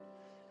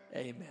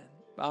Amen.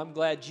 I'm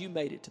glad you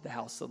made it to the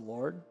house of the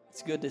Lord.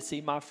 It's good to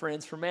see my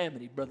friends from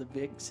Amity, Brother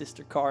Vic,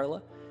 Sister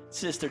Carla,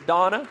 Sister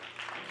Donna.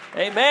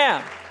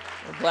 Amen.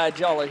 I'm glad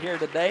y'all are here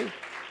today.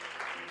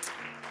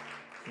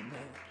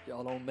 Amen.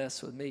 Y'all don't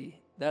mess with me.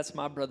 That's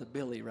my brother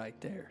Billy right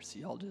there. So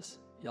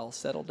y'all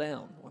settle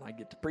down when I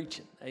get to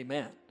preaching.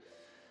 Amen.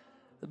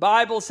 The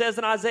Bible says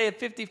in Isaiah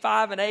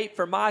 55:8,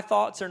 "For my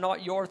thoughts are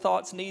not your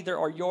thoughts, neither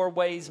are your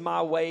ways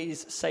my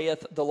ways,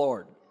 saith the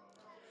Lord.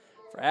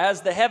 For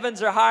as the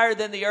heavens are higher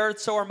than the earth,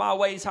 so are my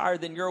ways higher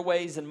than your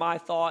ways, and my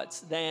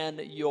thoughts than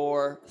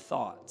your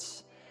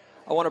thoughts."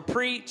 I want to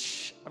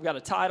preach. I've got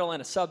a title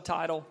and a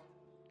subtitle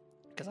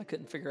because I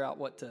couldn't figure out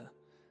what to.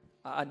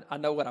 I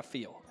know what I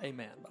feel.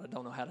 Amen. But I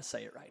don't know how to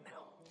say it right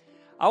now.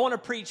 I want to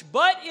preach,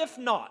 "But if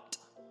not,"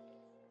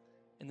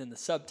 and then the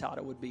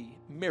subtitle would be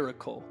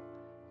 "Miracle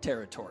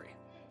Territory."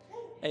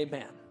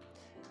 Amen.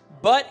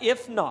 But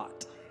if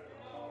not,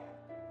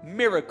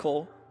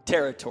 miracle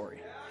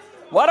territory.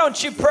 Why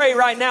don't you pray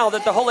right now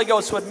that the Holy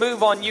Ghost would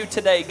move on you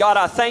today? God,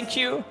 I thank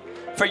you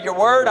for your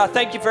word. I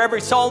thank you for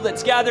every soul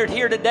that's gathered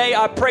here today.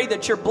 I pray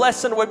that your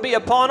blessing would be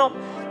upon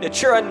them,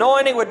 that your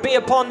anointing would be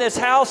upon this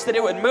house, that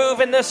it would move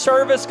in this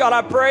service. God,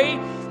 I pray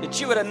that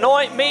you would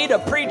anoint me to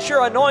preach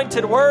your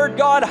anointed word.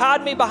 God,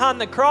 hide me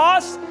behind the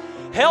cross.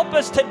 Help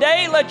us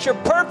today. Let your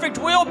perfect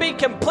will be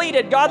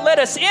completed. God, let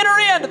us enter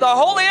into the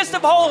holiest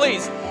of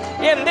holies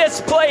in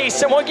this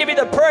place. And we'll give you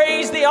the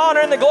praise, the honor,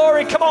 and the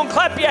glory. Come on,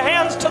 clap your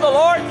hands to the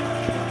Lord.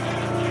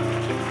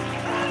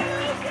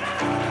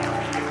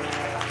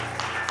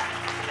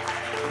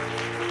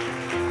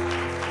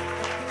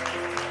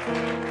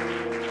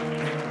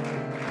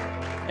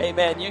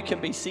 Amen. You can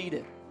be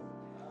seated.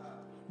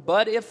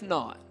 But if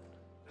not,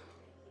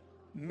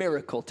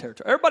 miracle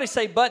territory. Everybody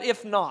say, "But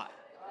if not."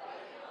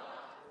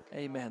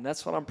 Amen.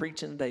 That's what I'm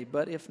preaching today.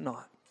 But if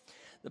not.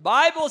 The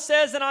Bible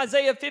says in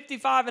Isaiah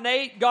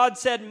 55:8, God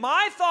said,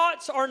 "My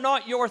thoughts are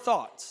not your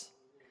thoughts,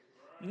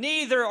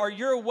 neither are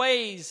your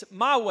ways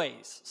my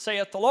ways,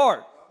 saith the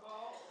Lord.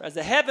 As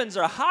the heavens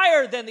are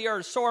higher than the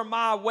earth, so are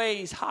my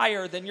ways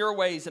higher than your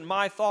ways, and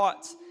my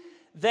thoughts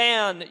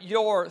than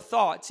your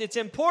thoughts." It's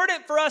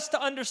important for us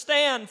to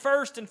understand,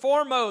 first and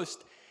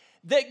foremost,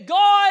 that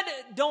God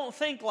don't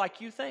think like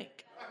you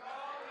think.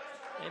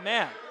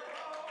 Amen.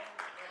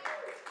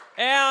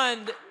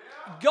 And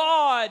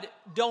God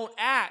don't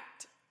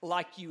act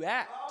like you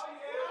act.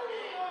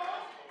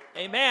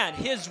 Amen.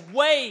 His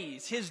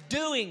ways, his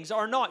doings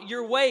are not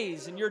your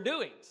ways and your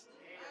doings.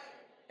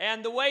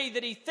 And the way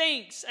that he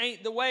thinks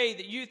ain't the way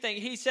that you think.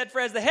 He said, "For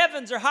as the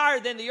heavens are higher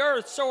than the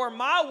earth, so are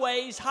my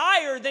ways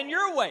higher than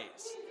your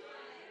ways,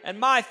 and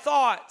my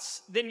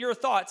thoughts than your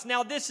thoughts."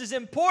 Now, this is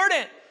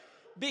important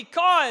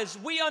because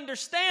we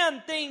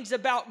understand things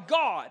about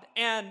God,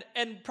 and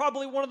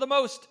probably one of the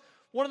most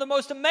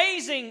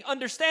amazing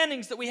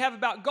understandings that we have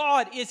about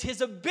God is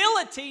his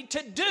ability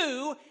to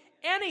do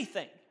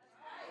anything.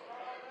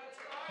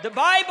 The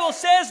Bible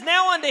says,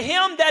 "Now unto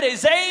him that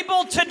is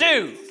able to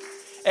do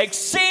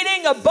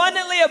exceeding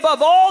abundantly above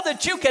all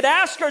that you could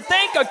ask or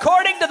think,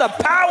 according to the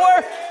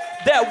power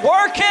that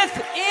worketh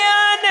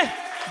in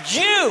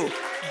you."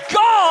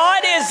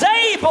 God is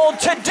able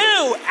to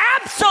do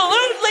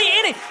absolutely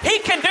anything. He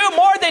can do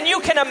more than you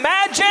can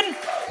imagine.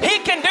 He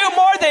can do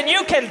more than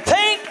you can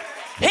think.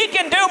 He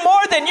can do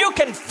more than you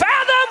can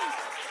fathom.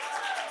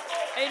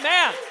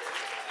 Amen.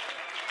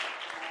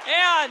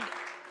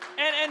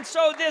 And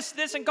so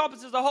this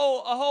encompasses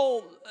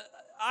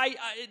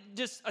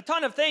just a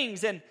ton of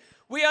things. And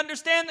we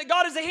understand that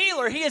God is a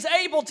healer. He is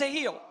able to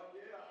heal.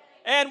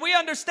 And we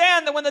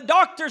understand that when the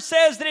doctor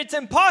says that it's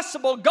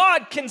impossible,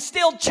 God can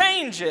still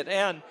change it.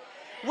 And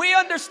we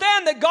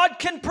understand that God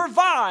can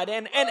provide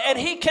and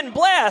he can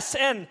bless.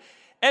 And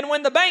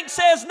when the bank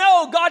says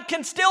no, God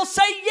can still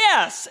say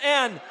yes.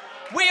 And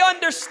we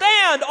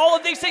understand all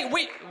of these things.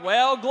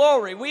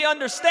 Glory. We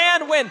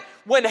understand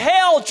when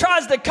hell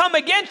tries to come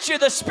against you,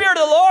 the Spirit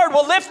of the Lord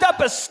will lift up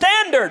a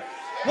standard.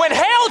 When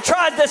hell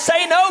tries to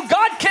say no,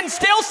 God can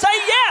still say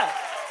yes.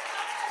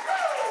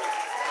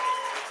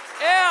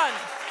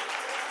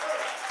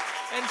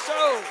 And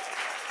so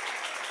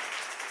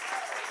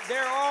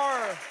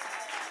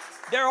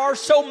there are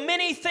so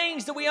many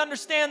things that we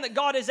understand that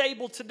God is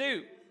able to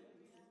do.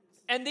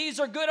 And these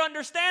are good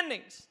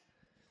understandings.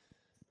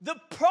 The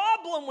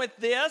problem with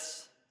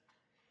this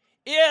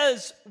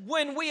is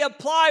when we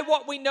apply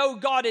what we know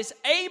God is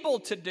able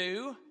to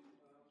do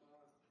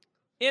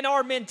in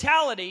our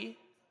mentality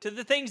to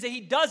the things that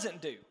he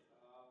doesn't do.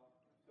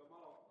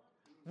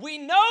 We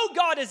know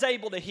God is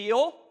able to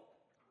heal,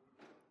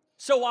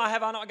 so why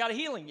have I not got a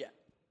healing yet?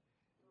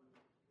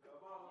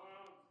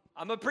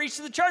 I'm going to preach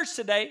to the church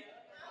today.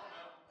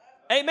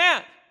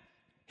 Amen.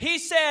 He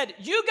said,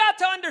 you got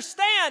to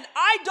understand,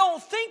 I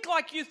don't think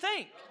like you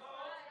think.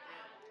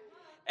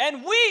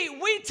 And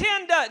we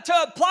tend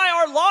to apply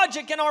our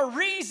logic and our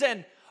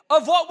reason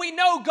of what we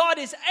know God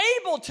is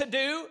able to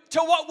do to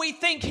what we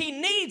think he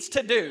needs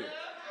to do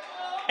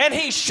and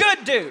he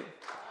should do.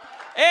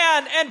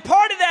 And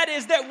part of that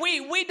is that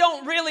we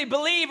don't really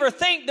believe or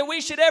think that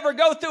we should ever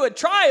go through a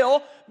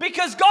trial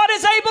because God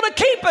is able to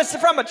keep us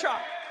from a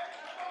trial.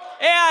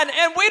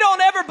 And we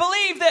don't ever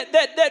believe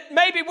that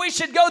maybe we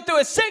should go through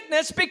a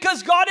sickness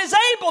because God is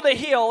able to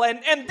heal.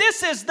 And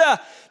this is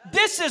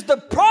the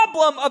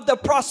problem of the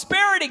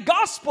prosperity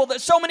gospel that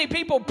so many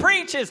people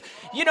preach is,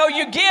 you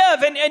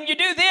give and you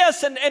do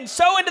this and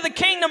sow into the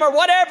kingdom or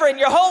whatever, and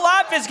your whole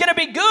life is going to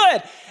be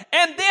good.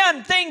 And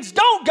then things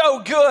don't go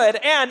good,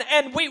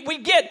 and we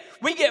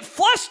get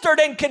flustered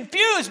and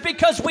confused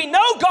because we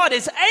know God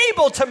is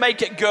able to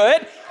make it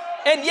good,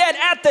 and yet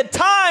at the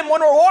time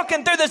when we're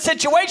walking through the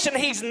situation,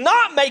 He's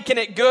not making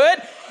it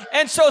good,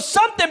 and so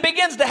something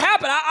begins to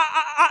happen.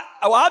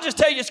 I'll just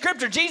tell you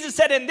Scripture. Jesus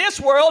said, "In this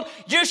world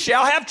you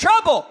shall have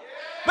trouble,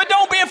 but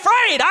don't be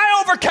afraid.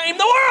 I overcame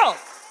the world."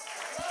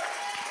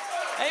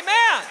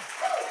 Amen.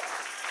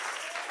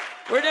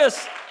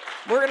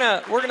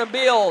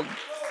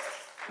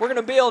 We're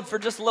gonna build for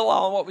just a little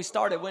while on what we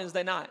started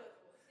Wednesday night.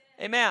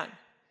 Amen.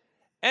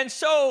 And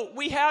so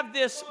we have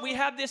this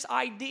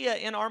idea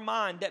in our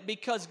mind that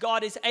because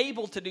God is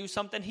able to do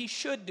something, He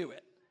should do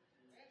it.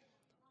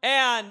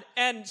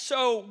 And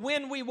so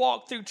when we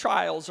walk through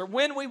trials or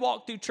when we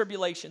walk through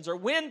tribulations or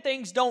when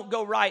things don't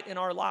go right in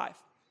our life,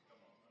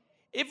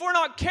 if we're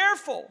not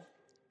careful,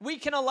 we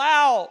can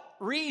allow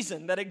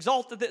reason that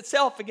exalteth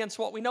itself against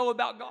what we know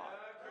about God.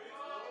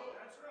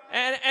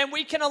 And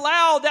we can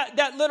allow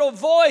that little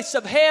voice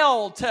of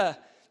hell to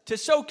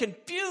sow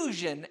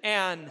confusion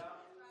and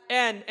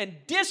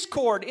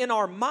discord in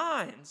our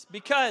minds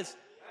because,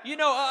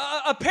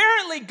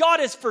 apparently God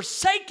has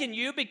forsaken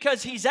you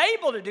because He's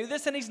able to do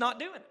this and He's not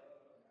doing it.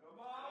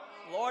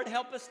 Lord,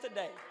 help us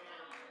today.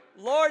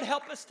 Lord,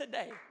 help us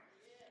today.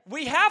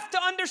 We have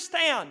to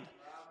understand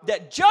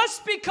that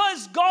just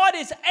because God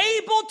is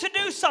able to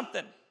do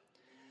something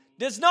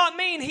does not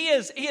mean He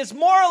is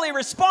morally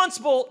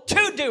responsible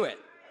to do it.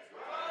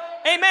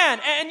 Amen.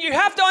 And you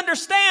have to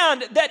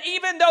understand that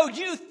even though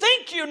you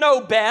think you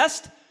know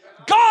best,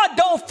 God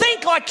don't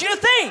think like you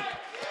think.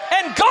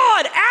 And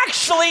God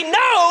actually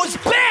knows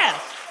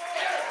best.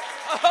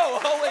 Oh,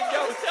 Holy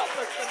Ghost, help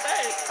us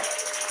today.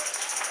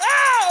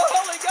 Oh,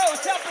 Holy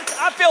Ghost, help us.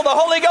 I feel the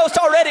Holy Ghost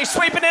already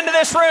sweeping into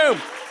this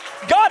room.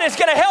 God is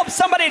going to help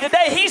somebody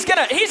today. He's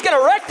going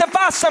to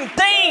rectify some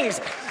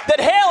things that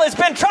hell has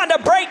been trying to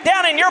break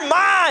down in your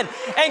mind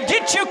and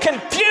get you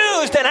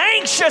confused and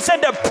anxious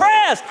and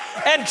depressed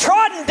and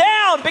trodden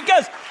down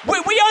because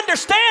we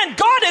understand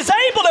God is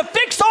able to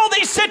fix all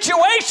these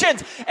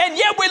situations, and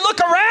yet we look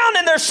around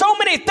and there's so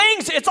many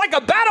things. It's like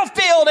a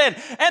battlefield and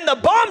the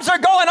bombs are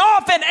going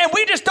off and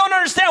we just don't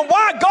understand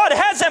why God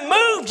hasn't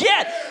moved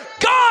yet.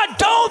 God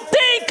don't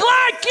think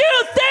like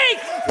you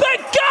think, but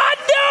God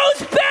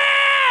knows best.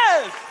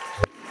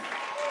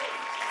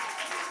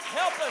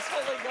 Help us,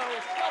 Holy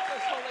Ghost. Help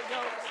us, Holy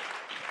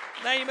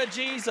Ghost. Name of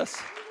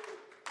Jesus.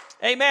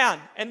 Amen.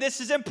 And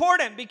this is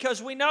important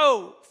because we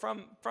know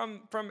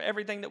from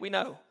everything that we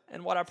know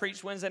and what I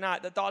preached Wednesday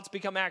night that thoughts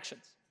become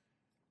actions.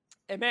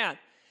 Amen.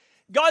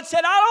 God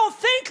said, I don't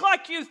think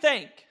like you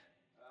think.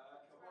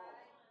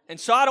 And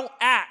so I don't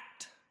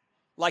act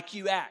like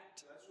you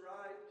act.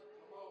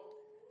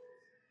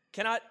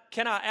 Can I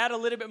add a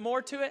little bit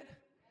more to it?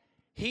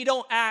 He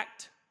don't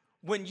act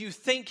when you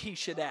think He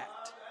should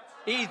act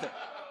either.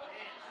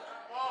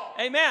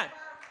 Amen.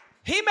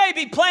 He may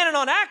be planning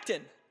on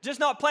acting, just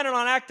not planning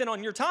on acting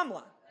on your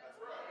timeline.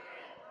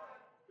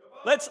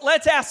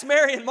 Let's ask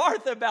Mary and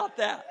Martha about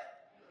that.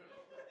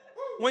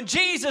 When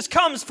Jesus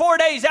comes 4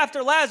 days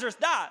after Lazarus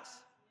dies.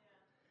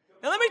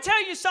 Now let me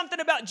tell you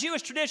something about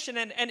Jewish tradition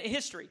and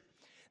history.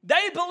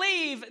 They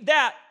believed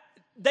that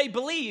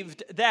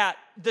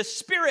the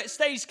spirit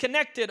stays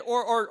connected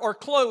or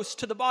close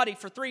to the body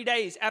for 3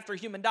 days after a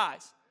human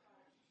dies.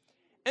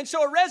 And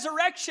so a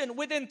resurrection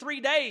within 3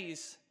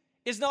 days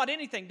is not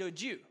anything to a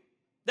Jew.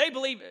 They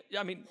believe,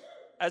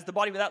 as the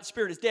body without the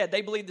spirit is dead,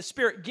 they believe the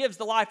spirit gives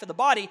the life of the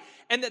body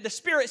and that the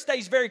spirit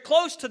stays very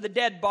close to the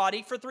dead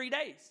body for 3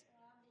 days.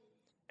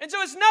 And so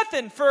it's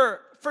nothing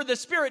for the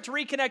spirit to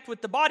reconnect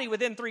with the body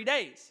within 3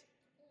 days.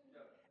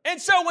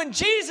 And so when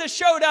Jesus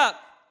showed up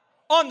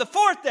on the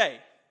fourth day,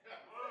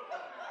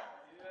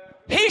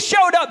 He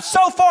showed up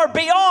so far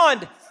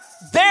beyond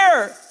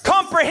their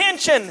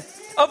comprehension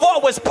of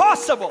what was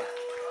possible.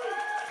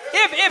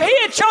 If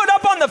He had showed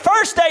up on the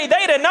first day,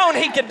 they'd have known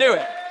He could do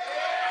it.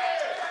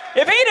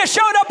 If He'd have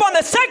showed up on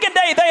the second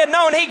day, they had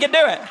known He could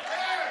do it.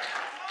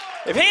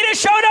 If He'd have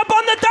showed up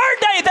on the third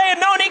day, they had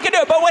known He could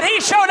do it. But when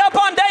He showed up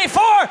on day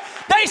 4,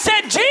 they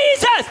said,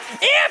 Jesus,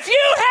 if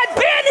you had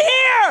been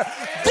here,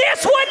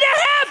 this wouldn't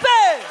have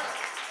happened.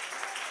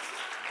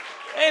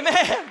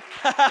 Amen.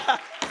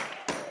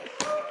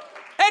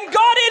 And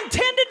God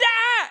intended to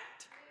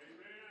act.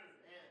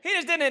 He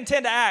just didn't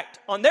intend to act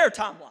on their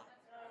timeline.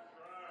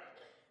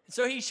 And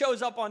so He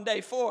shows up on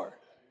day 4.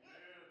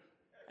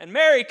 And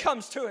Mary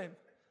comes to Him.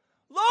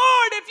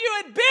 Lord, if you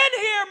had been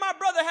here, my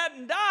brother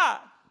hadn't died.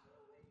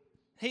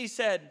 He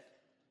said,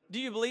 do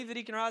you believe that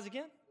he can rise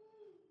again?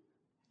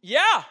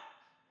 Yeah.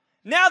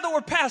 Now that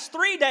we're past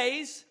 3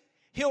 days,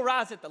 He'll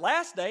rise at the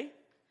last day.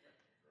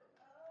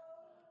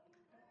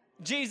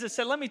 Jesus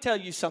said, let me tell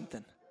you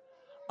something.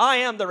 I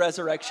am the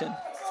resurrection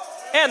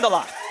and the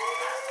life.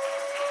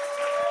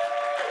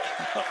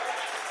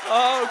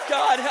 Oh,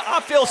 God,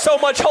 I feel so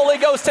much Holy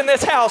Ghost in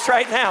this house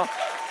right now.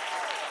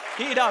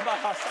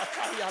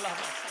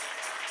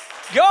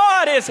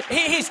 God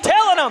He's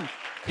telling them.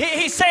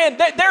 He's saying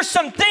that there's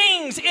some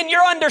things in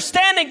your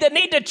understanding that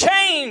need to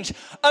change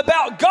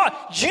about God.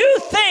 You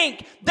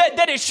think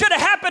that it should have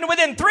happened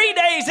within 3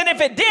 days, and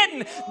if it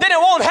didn't, then it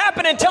won't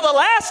happen until the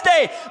last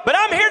day. But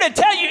I'm here to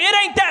tell you, it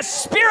ain't that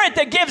Spirit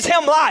that gives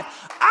him life.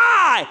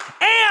 I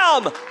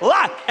am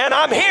life, and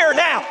I'm here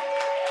now.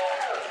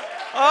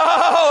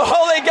 Oh,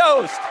 Holy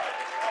Ghost.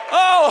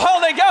 Oh,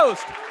 Holy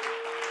Ghost.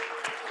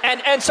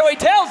 And so he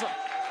tells them.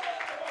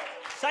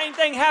 Same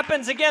thing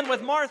happens again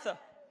with Martha.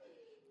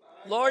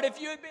 Lord, if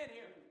you had been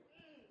here,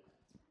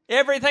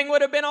 everything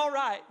would have been all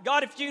right.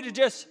 God, if you'd have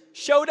just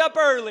showed up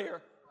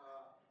earlier,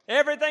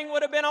 everything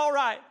would have been all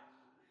right.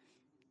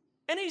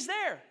 And he's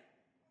there,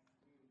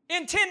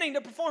 intending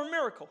to perform a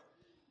miracle.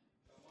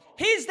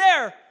 He's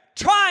there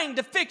trying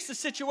to fix the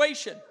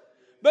situation.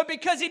 But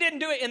because he didn't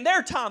do it in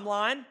their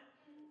timeline,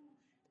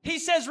 he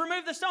says,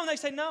 remove the stone. They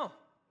say, no.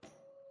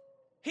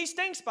 He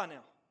stinks by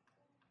now.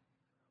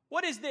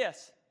 What is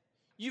this?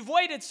 You've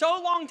waited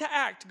so long to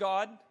act,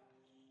 God,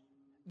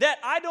 that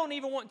I don't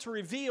even want to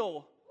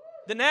reveal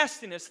the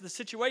nastiness of the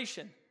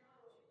situation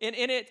in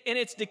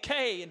its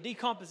decay and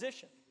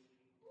decomposition.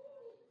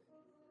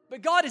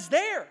 But God is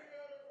there,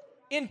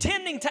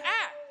 intending to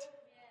act.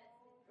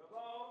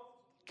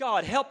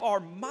 God, help our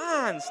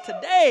minds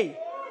today.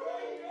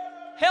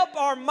 Help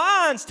our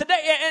minds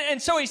today.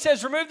 And so he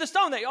says, remove the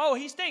stone.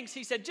 He stinks.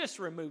 He said, just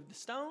remove the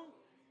stone.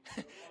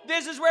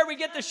 This is where we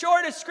get the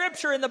shortest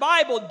scripture in the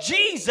Bible.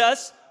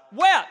 Jesus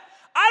wept.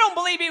 I don't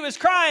believe he was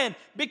crying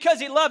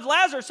because he loved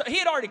Lazarus. He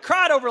had already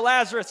cried over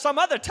Lazarus some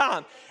other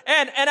time.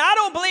 And I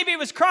don't believe he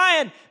was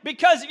crying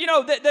because,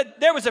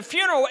 there was a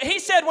funeral. He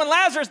said when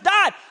Lazarus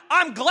died,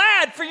 I'm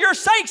glad for your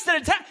sakes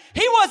that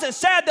he wasn't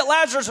sad that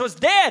Lazarus was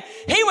dead.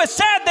 He was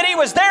sad that he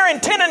was there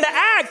intending to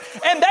act,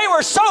 and they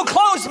were so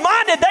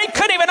closed-minded they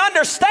couldn't even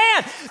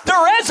understand.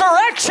 The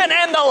resurrection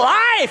and the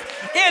life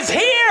is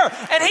here,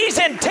 and he's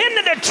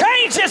intending to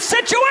change this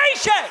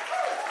situation.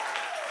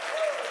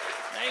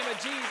 In the name of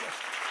Jesus.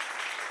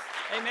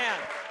 Amen.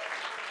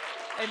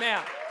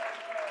 Amen.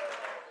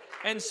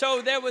 And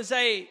so there was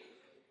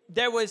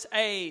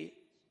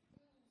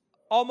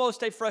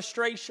almost a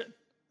frustration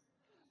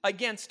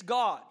against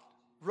God,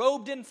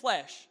 robed in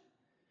flesh,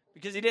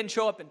 because he didn't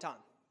show up in time.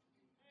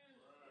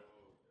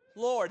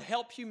 Lord,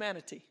 help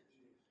humanity.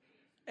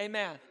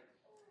 Amen.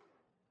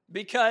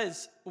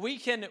 Because we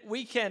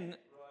can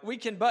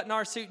button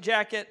our suit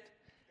jacket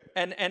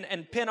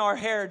and pin our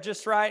hair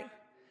just right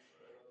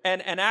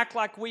and act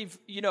like we've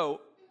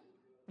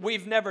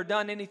never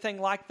done anything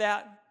like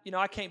that.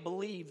 I can't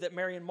believe that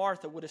Mary and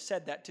Martha would have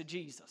said that to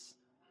Jesus.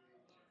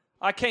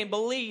 I can't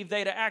believe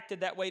they'd have acted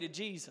that way to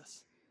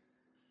Jesus.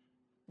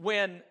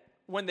 When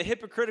the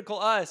hypocritical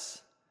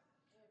us,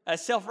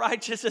 as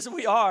self-righteous as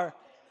we are,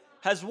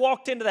 has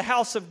walked into the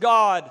house of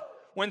God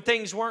when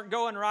things weren't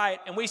going right,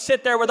 and we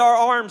sit there with our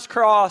arms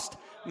crossed,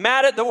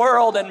 mad at the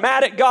world and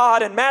mad at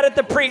God and mad at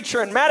the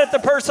preacher and mad at the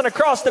person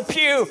across the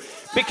pew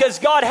because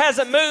God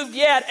hasn't moved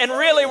yet, and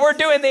really we're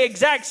doing the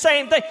exact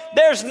same thing.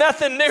 There's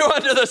nothing new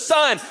under the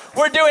sun.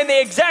 We're doing the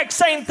exact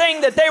same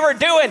thing that they were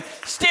doing,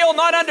 still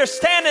not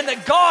understanding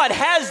that God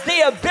has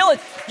the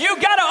ability.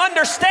 You got to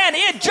understand,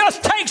 it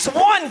just takes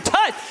one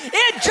touch.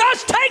 It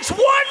just takes one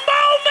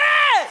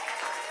moment.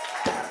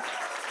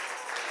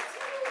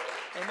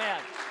 Amen.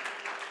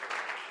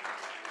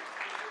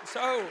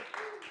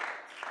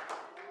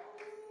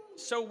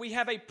 So we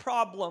have a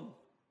problem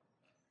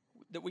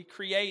that we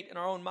create in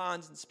our own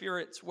minds and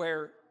spirits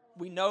where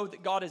we know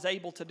that God is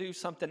able to do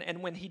something,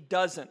 and when he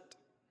doesn't,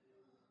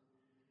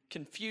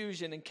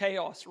 confusion and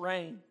chaos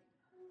reign.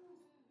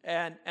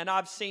 And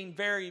I've seen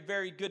very,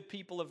 very good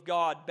people of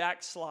God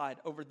backslide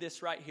over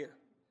this right here,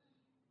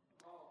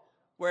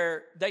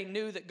 where they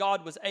knew that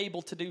God was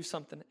able to do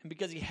something, and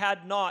because he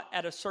had not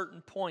at a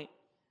certain point,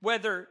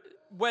 whether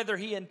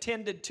he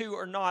intended to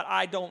or not,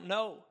 I don't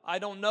know. I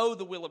don't know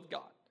the will of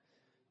God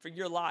for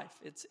your life.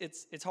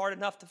 It's hard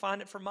enough to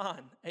find it for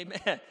mine.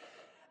 Amen.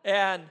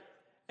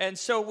 And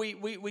so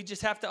we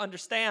just have to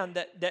understand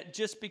that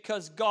just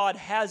because God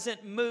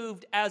hasn't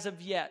moved as of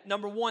yet,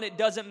 number one, it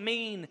doesn't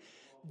mean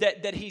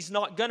that he's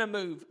not going to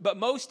move. But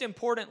most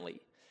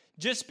importantly,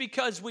 just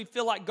because we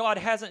feel like God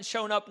hasn't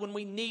shown up when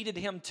we needed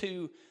him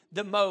to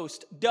the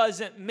most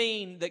doesn't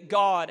mean that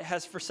God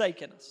has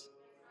forsaken us.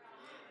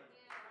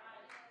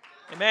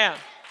 Amen.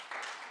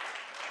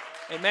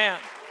 Amen.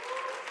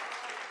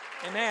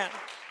 Amen.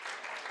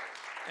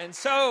 And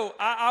so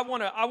I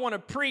want to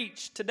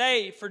preach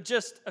today for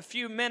just a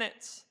few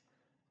minutes.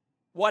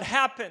 What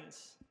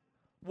happens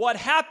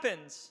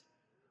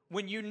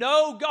when you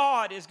know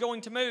God is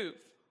going to move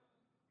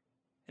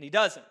and he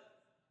doesn't?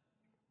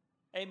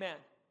 Amen.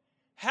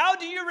 How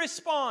do you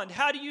respond?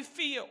 How do you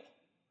feel?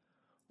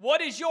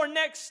 What is your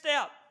next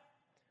step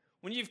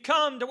when you've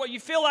come to what you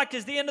feel like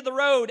is the end of the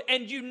road,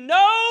 and you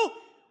know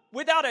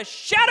without a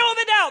shadow of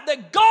a doubt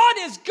that God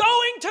is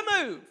going to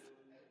move,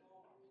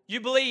 you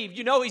believe,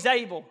 you know He's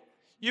able,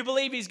 you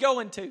believe He's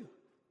going to,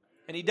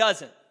 and He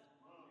doesn't.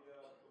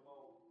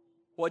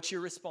 What's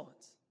your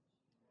response?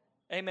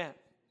 Amen.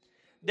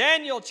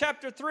 Daniel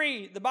chapter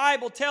 3, the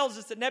Bible tells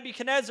us that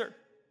Nebuchadnezzar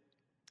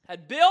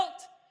had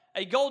built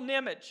a golden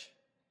image.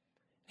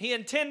 He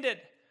intended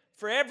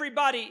for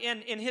everybody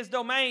in his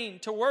domain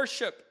to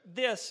worship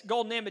this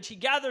golden image. He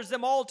gathers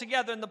them all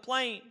together in the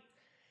plain.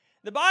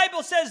 The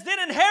Bible says, then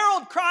an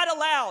herald cried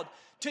aloud,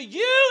 to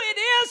you it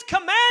is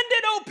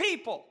commanded, O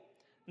people,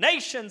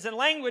 nations and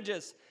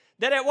languages,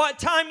 that at what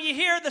time ye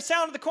hear the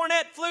sound of the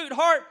cornet, flute,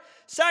 harp,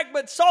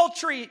 sackbut,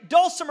 psaltery,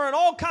 dulcimer, and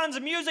all kinds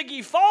of music,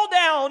 ye fall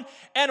down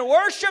and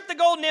worship the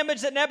golden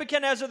image that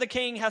Nebuchadnezzar the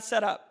king hath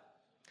set up.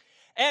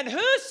 And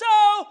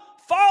whoso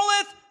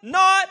falleth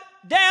not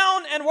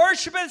down and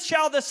worshipeth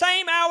shall the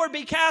same hour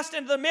be cast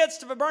into the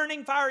midst of a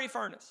burning fiery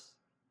furnace.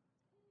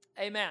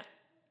 Amen.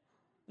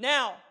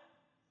 Now,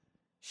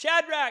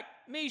 Shadrach,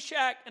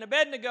 Meshach, and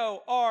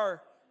Abednego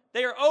are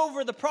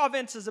over the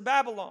provinces of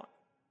Babylon.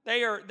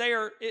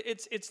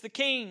 It's the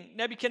king,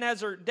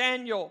 Nebuchadnezzar,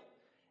 Daniel,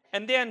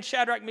 and then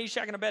Shadrach,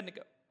 Meshach, and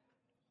Abednego.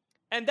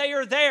 And they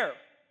are there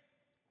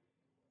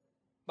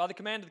by the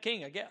command of the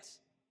king, I guess.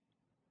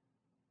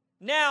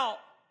 Now,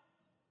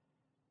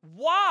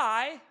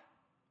 why?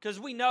 Because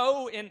we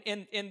know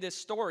in this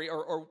story,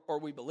 or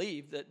we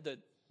believe, that the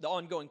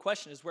ongoing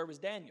question is, where was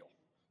Daniel?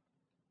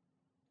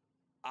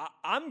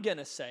 I'm going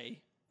to say,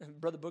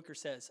 Brother Booker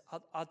says,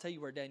 I'll tell you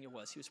where Daniel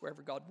was. He was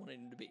wherever God wanted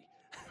him to be.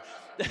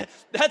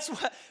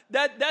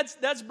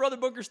 That's Brother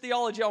Booker's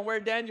theology on where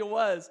Daniel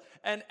was,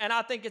 and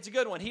I think it's a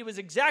good one. He was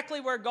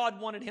exactly where God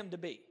wanted him to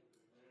be,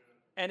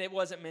 and it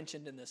wasn't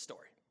mentioned in this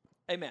story.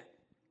 Amen.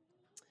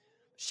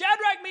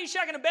 Shadrach,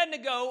 Meshach, and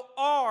Abednego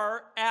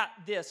are at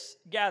this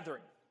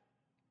gathering.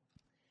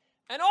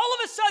 And all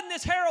of a sudden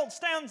this herald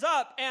stands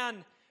up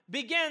and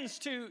begins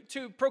to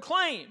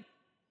proclaim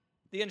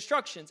the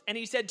instructions. And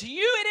he said, to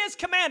you it is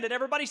commanded.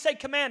 Everybody say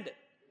commanded.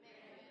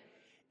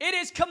 It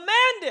is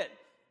commanded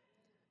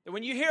that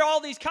when you hear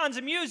all these kinds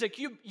of music,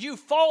 you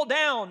fall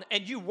down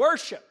and you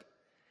worship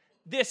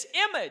this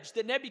image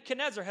that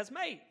Nebuchadnezzar has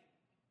made.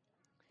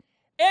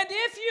 And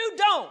if you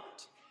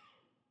don't,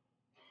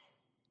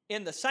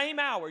 in the same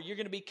hour, you're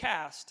going to be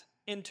cast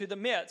into the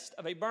midst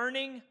of a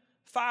burning,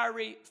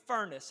 fiery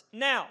furnace.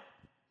 Now,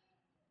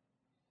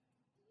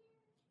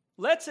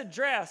 let's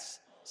address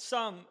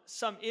some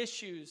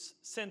issues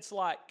since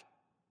like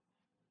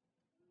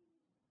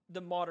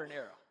the modern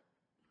era.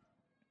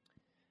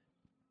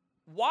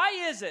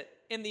 Why is it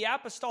in the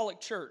apostolic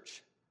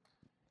church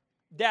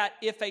that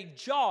if a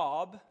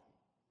job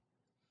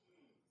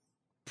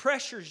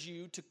pressures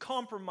you to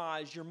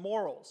compromise your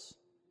morals,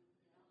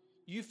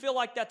 you feel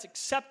like that's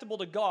acceptable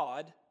to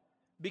God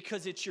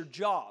because it's your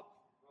job?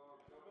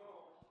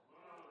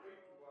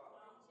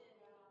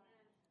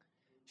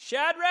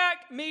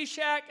 Shadrach,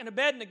 Meshach, and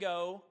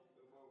Abednego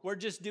were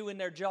just doing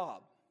their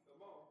job.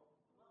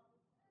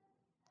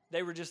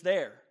 They were just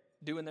there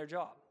doing their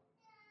job.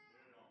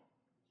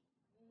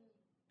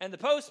 And the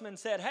postman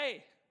said,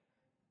 hey,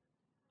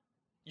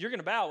 you're going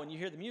to bow when you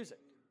hear the music.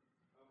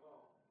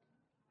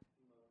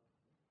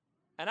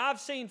 And I've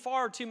seen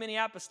far too many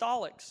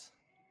apostolics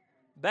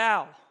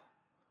bow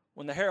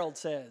when the herald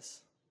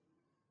says,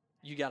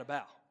 you got to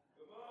bow.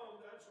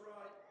 That's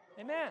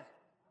right. Amen.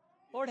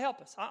 Lord, help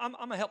us. I'm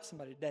going to help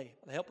somebody today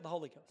with the help of the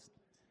Holy Ghost.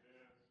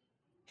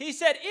 He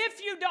said,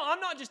 if you don't,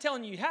 I'm not just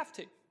telling you have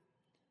to.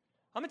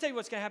 I'm going to tell you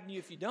what's going to happen to you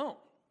if you don't.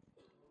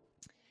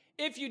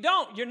 If you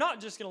don't, you're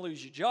not just going to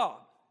lose your job.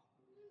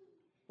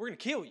 We're going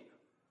to kill you.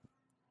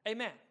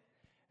 Amen.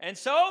 And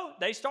so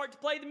they start to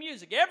play the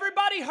music.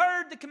 Everybody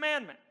heard the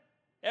commandment.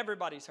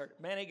 Everybody's heard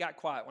it. Man, it got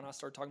quiet when I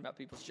started talking about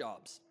people's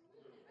jobs.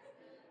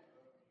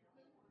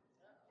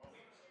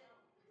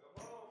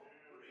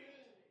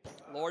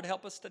 Lord,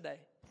 help us today.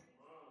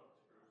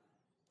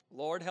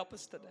 Lord, help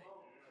us today.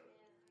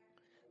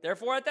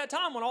 Therefore, at that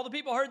time, when all the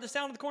people heard the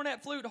sound of the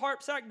cornet, flute,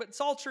 harp, sackbut,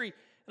 psaltery,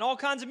 and all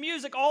kinds of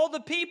music, all the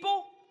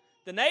people,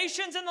 the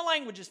nations, and the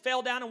languages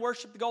fell down and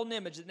worshipped the golden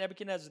image that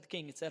Nebuchadnezzar the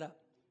king had set up.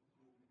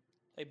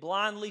 They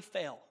blindly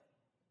fell,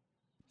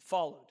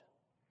 followed.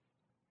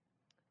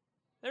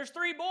 There's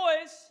 3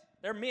 boys.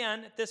 They're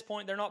men at this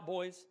point. They're not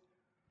boys.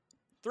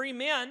 3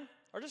 men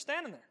are just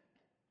standing there,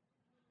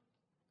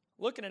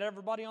 looking at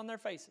everybody on their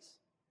faces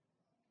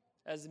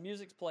as the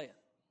music's playing.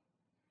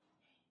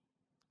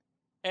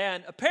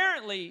 And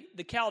apparently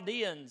the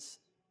Chaldeans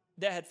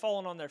that had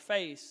fallen on their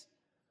face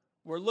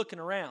were looking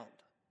around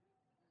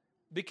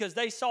because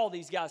they saw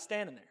these guys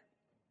standing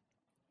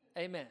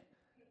there. Amen.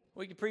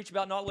 We could preach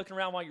about not looking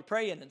around while you're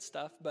praying and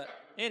stuff, but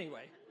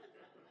anyway.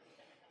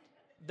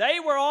 They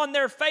were on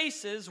their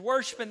faces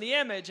worshiping the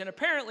image, and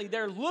apparently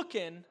they're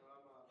looking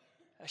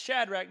at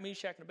Shadrach,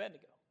 Meshach, and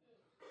Abednego.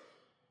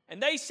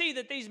 And they see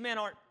that these men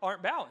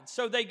aren't bowing.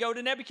 So they go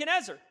to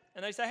Nebuchadnezzar,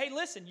 and they say, hey,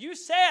 listen, you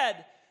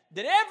said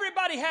that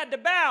everybody had to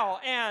bow,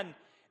 and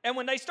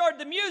when they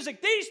started the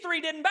music, these 3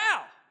 didn't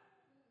bow.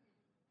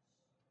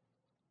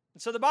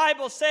 So the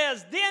Bible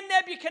says, then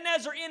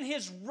Nebuchadnezzar in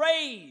his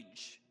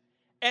rage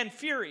and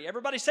fury.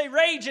 Everybody say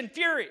rage and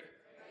fury.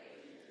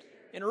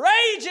 In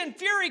rage and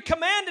fury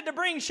commanded to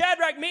bring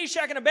Shadrach,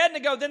 Meshach, and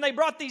Abednego. Then they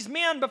brought these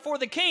men before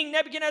the king.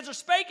 Nebuchadnezzar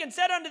spake and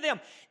said unto them,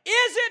 is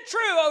it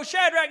true, O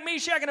Shadrach,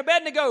 Meshach, and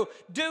Abednego,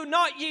 do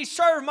not ye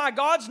serve my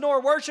gods,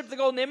 nor worship the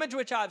golden image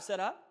which I have set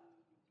up?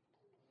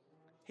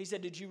 He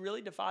said, did you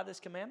really defy this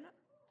commandment?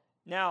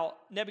 Now,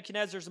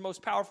 Nebuchadnezzar is the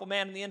most powerful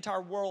man in the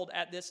entire world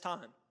at this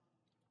time.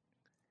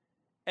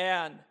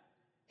 And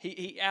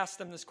he asked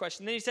them this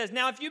question. Then he says,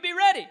 now if you be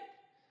ready,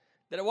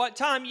 that at what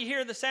time you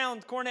hear the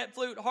sound, cornet,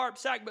 flute, harp,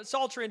 sackbut,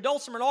 psaltery, and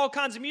dulcimer, and all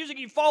kinds of music,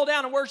 you fall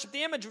down and worship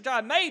the image which I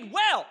have made.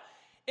 Well,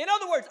 in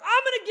other words,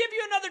 I'm going to give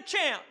you another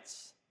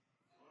chance.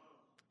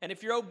 And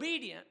if you're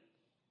obedient,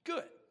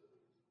 good.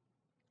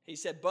 He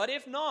said, but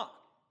if not,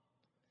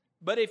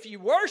 but if you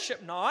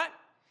worship not,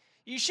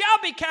 you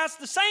shall be cast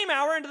the same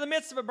hour into the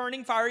midst of a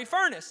burning fiery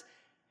furnace.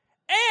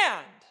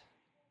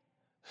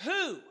 And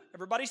who?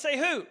 Everybody say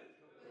who?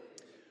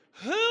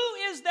 Who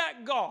is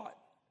that God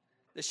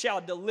that shall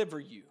deliver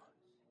you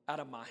out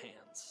of my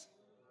hands?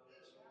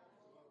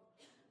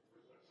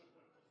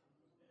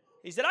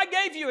 He said, I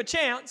gave you a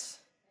chance,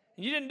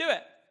 and you didn't do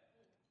it.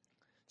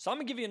 So I'm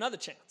going to give you another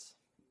chance.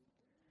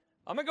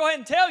 I'm going to go ahead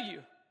and tell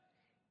you,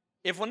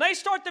 if when they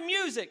start the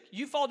music,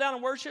 you fall down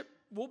and worship,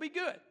 we'll be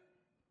good.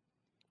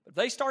 But if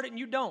they start it and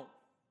you don't,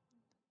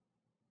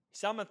 he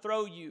said, I'm going to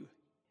throw you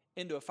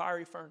into a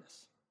fiery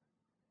furnace.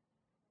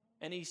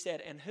 And he said,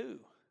 and who?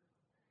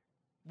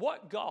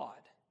 What God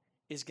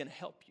is going to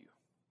help you?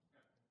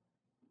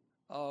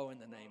 Oh, in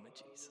the name of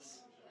Jesus.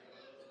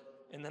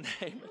 In the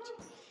name of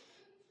Jesus.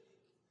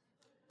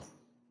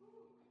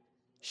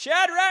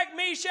 Shadrach,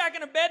 Meshach,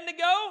 and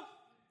Abednego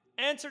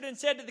answered and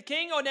said to the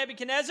king, O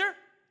Nebuchadnezzar,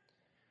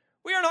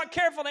 we are not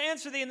careful to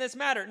answer thee in this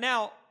matter.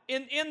 Now,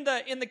 in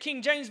the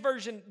King James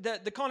Version,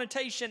 the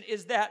connotation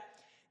is that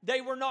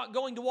they were not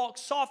going to walk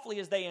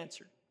softly as they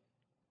answered.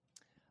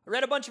 I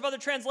read a bunch of other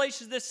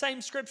translations of this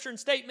same scripture and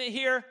statement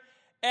here,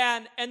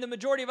 and the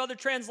majority of other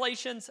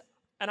translations,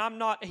 and I'm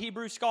not a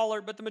Hebrew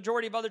scholar, but the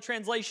majority of other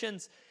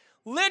translations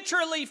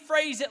literally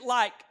phrase it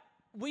like,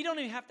 we don't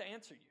even have to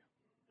answer you.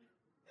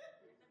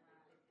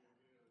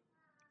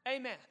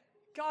 Amen.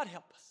 God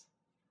help us.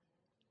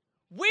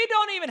 We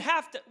don't even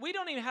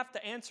have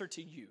to answer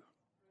to you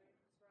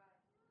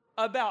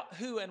about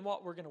who and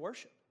what we're going to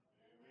worship.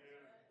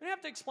 We don't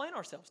have to explain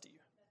ourselves to you.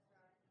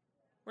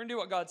 We're going to do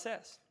what God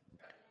says.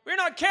 We're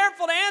not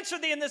careful to answer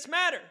thee in this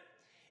matter.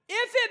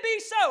 If it be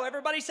so,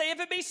 everybody say, if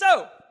it be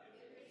so.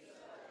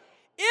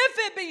 If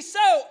it be so,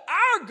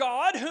 our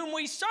God whom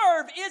we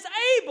serve is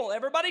able.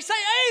 Everybody say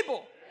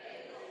able.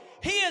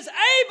 He is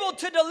able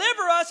to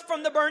deliver us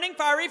from the burning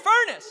fiery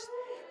furnace.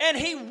 And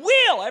he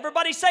will.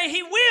 Everybody say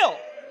he will.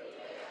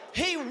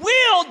 He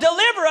will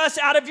deliver us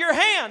out of your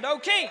hand, O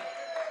king.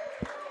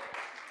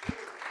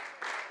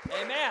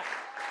 Amen.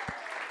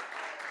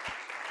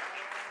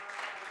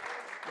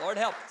 Lord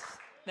help us.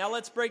 Now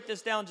let's break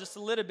this down just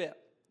a little bit.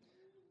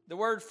 The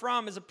word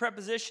from is a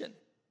preposition,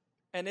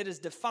 and it is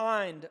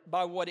defined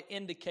by what it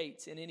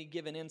indicates in any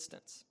given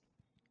instance.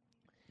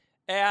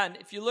 And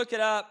if you look it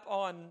up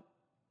on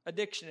a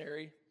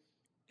dictionary,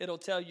 it'll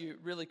tell you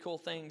really cool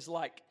things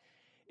like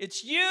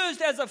it's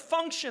used as a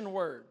function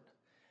word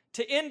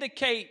to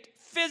indicate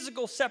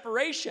physical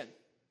separation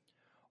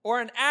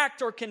or an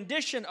act or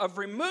condition of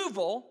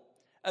removal,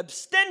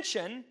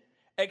 abstention,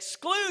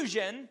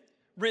 exclusion,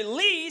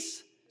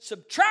 release,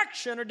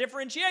 subtraction, or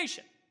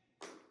differentiation,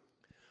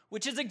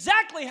 which is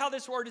exactly how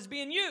this word is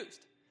being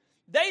used.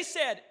 They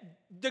said,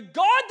 the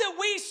God that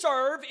we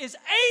serve is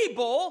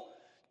able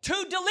to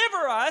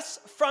deliver us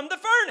from the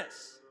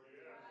furnace.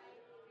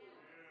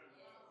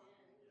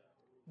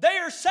 They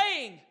are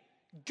saying,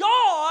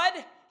 God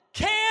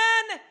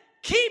can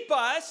keep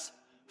us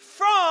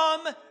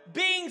from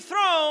being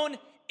thrown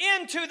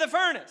into the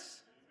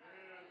furnace.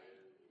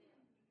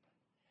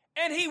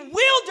 And he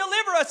will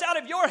deliver us out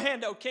of your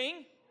hand, O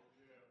king.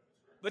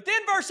 But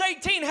then verse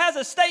 18 has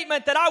a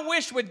statement that I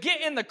wish would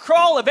get in the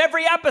crawl of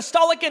every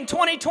apostolic in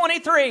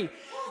 2023.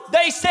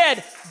 They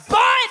said,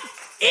 but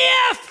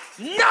if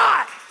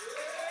not.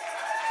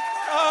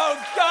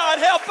 Oh, God,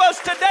 help us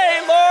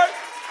today, Lord.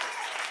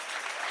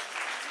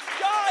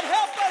 God,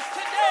 help us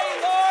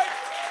today, Lord.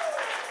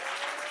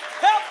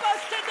 Help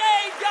us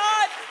today,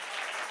 God.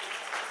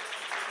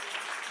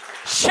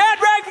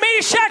 Shadrach,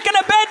 Meshach, and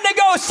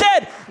Abednego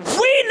said,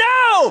 we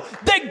know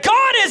that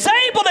God is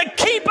able to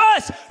keep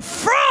us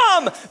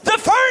from the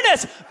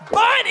furnace.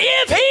 But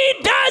if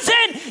he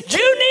doesn't,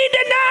 you need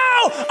to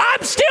know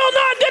I'm still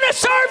not going to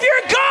serve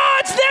your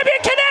gods,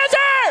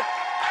 Nebuchadnezzar.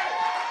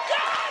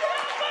 God,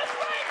 help us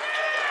right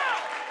now.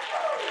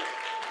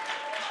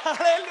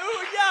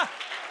 Hallelujah.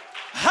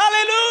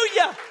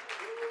 Hallelujah.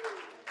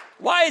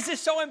 Why is this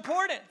so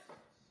important?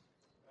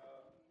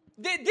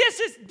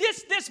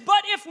 This,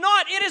 but if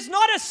not, it is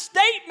not a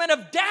statement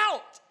of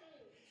doubt.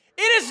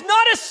 It is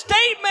not a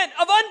statement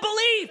of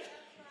unbelief.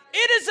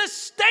 It is a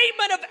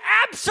statement of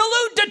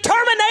absolute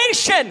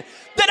determination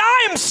that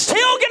I am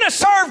still going to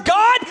serve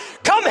God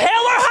come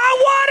hell or high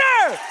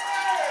water.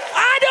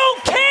 I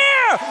don't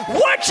care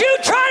what you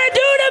try to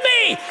do to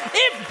me.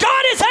 If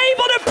God is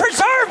able to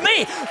preserve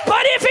me,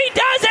 but if He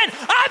doesn't,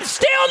 I'm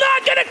still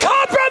not going to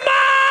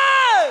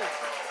compromise.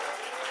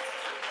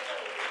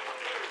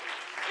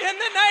 In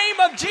the name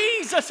of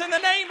Jesus, in the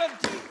name of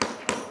Jesus.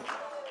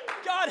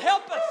 God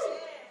help us.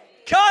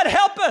 God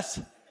help us.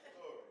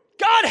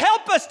 God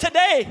help us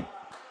today.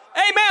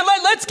 Amen.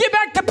 Let's get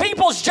back to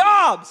people's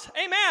jobs.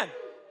 Amen.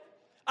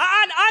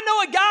 I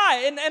know a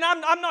guy, and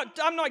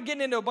I'm not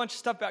getting into a bunch of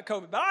stuff about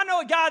COVID, but I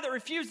know a guy that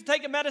refused to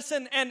take a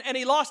medicine and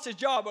he lost his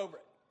job over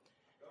it.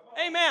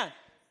 Amen.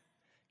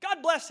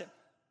 God bless him.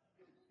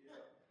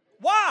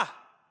 Why?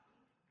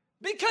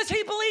 Because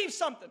he believes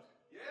something.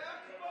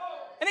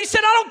 And he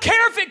said, I don't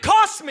care if it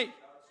costs me.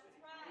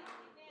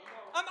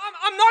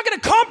 I'm not going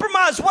to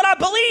compromise what I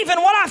believe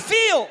and what I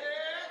feel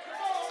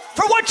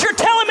for what you're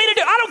telling me to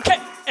do. I don't care.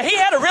 He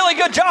had a really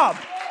good job.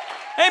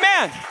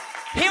 Amen.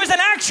 He was an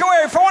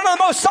actuary for one of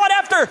the most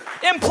sought-after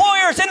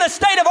employers in the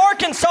state of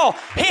Arkansas.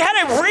 He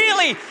had a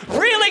really,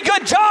 really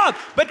good job.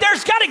 But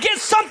there's got to get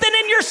something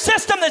in your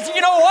system that,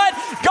 you know what?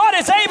 God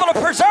is able to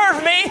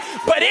preserve me.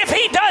 But if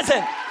He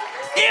doesn't,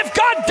 if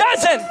God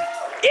doesn't,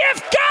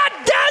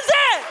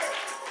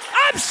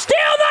 I'm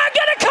still not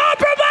going to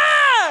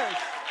compromise.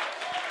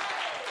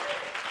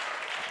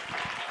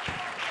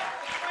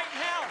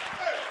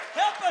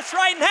 Help us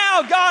right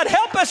now, God.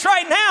 Help us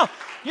right now.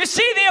 You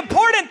see, the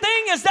important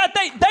thing is that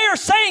they are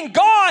saying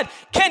God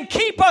can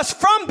keep us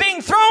from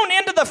being thrown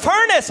into the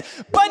furnace.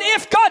 But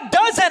if God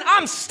doesn't,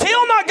 I'm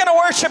still not going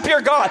to worship your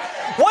God.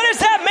 What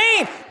does that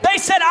mean? They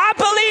said, I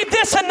believe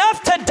this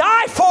enough to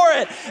die for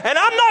it. And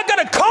I'm not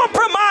going to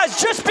compromise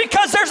just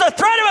because there's a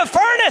threat of a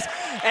furnace.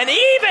 And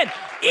even,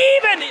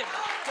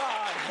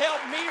 God,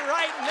 help me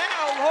right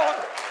now, Lord.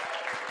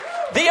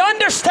 The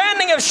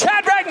understanding of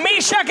Shadrach,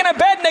 Meshach, and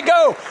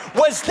Abednego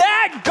was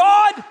that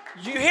God,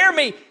 you hear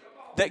me,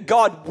 that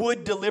God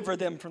would deliver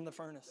them from the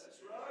furnace.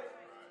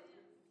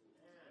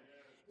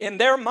 In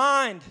their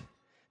mind,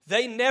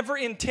 they never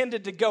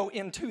intended to go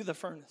into the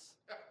furnace.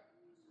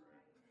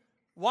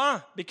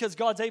 Why? Because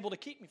God's able to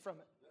keep me from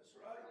it.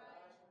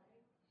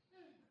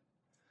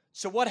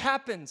 So what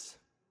happens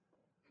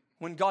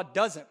when God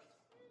doesn't?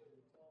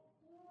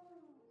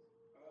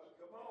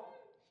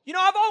 You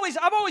know,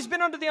 I've always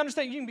been under the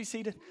understanding, you can be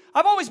seated.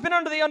 I've always been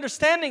under the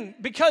understanding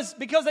because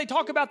they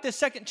talk about this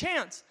second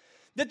chance,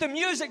 that the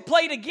music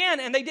played again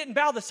and they didn't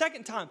bow the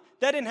second time.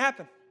 That didn't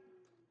happen.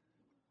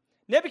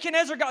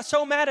 Nebuchadnezzar got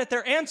so mad at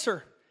their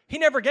answer, he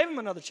never gave them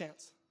another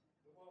chance.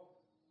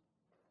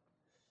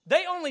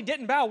 They only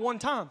didn't bow one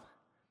time.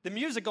 The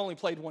music only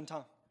played one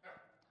time.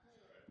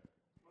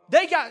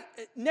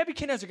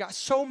 Nebuchadnezzar got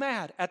so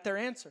mad at their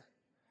answer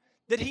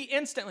that he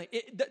instantly,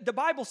 the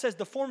Bible says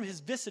the form of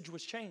his visage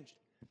was changed.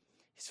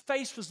 His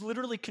face was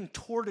literally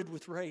contorted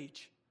with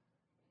rage.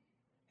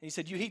 And he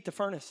said, you heat the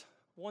furnace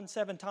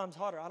 7 times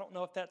hotter. I don't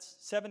know if that's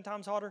 7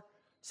 times hotter,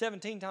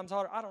 17 times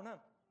hotter. I don't know.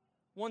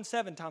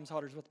 7 times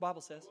hotter is what the Bible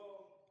says.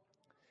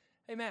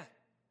 Amen.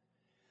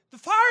 The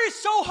fire is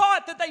so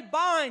hot that they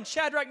bind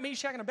Shadrach,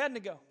 Meshach, and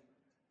Abednego.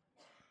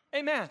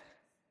 Amen.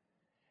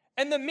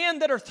 And the men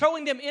that are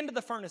throwing them into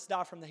the furnace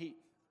die from the heat.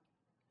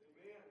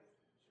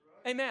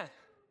 Amen.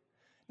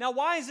 Now,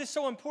 why is this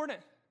so important?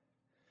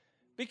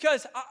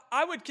 Because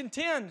I would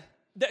contend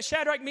that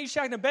Shadrach,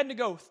 Meshach, and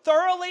Abednego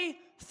thoroughly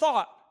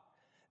thought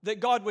that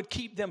God would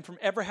keep them from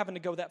ever having to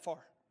go that far.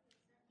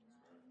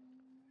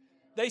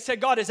 They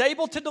said God is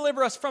able to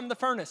deliver us from the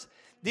furnace.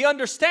 The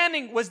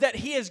understanding was that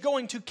He is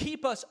going to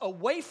keep us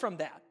away from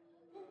that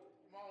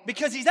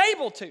because He's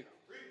able to.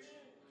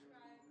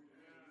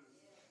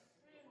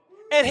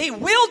 And He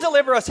will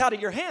deliver us out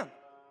of your hand.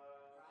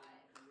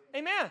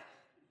 Amen.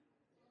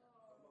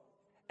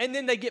 And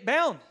then they get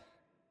bound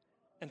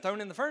and thrown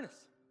in the furnace.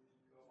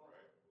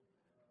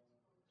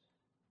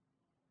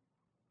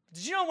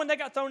 Did you know when they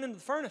got thrown into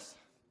the furnace?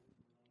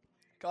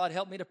 God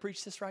help me to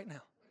preach this right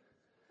now.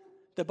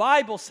 The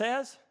Bible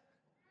says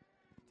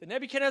that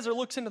Nebuchadnezzar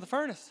looks into the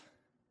furnace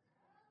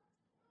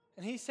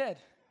and he said,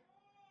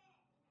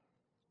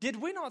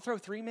 did we not throw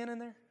 3 men in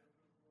there?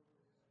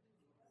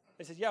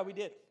 They said, yeah, we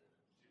did.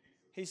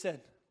 He said,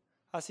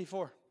 I see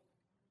 4.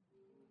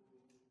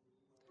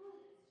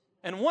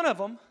 And one of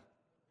them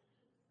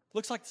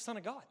looks like the Son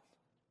of God.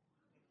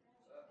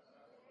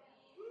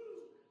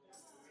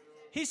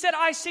 He said,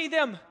 I see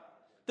them.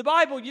 The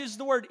Bible uses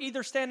the word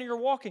either standing or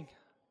walking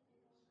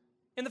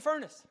in the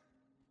furnace.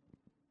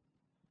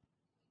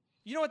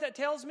 You know what that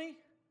tells me?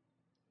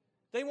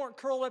 They weren't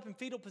curled up in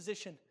fetal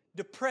position,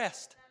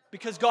 depressed,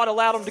 because God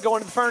allowed them to go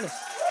into the furnace.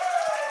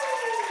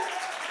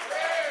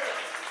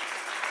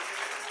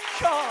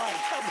 God.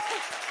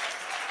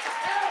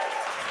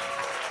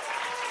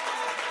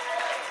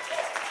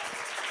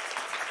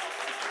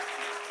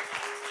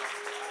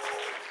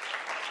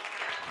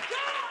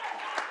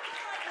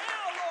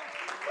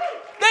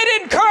 They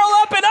didn't curl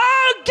up and,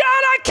 oh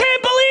God, I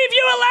can't believe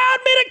you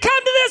allowed me to come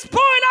to this point.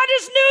 I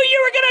just knew you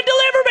were going to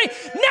deliver me.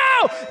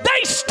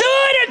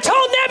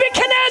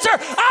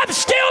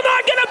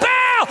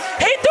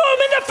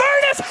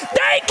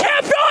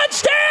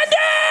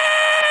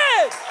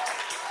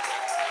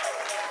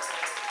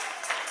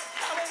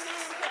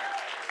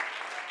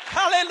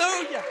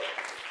 Hallelujah.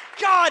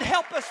 God,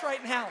 help us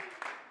right now.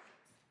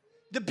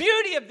 The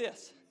beauty of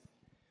this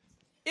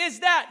is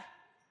that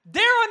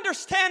their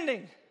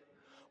understanding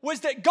was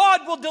that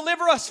God will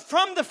deliver us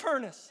from the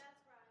furnace.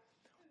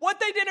 What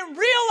they didn't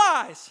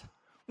realize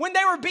when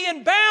they were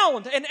being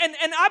bound, and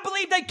I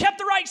believe they kept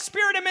the right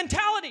spirit and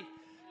mentality.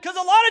 Because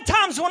a lot of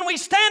times when we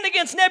stand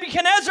against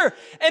Nebuchadnezzar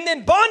and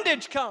then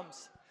bondage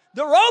comes,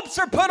 the ropes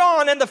are put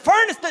on and the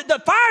furnace,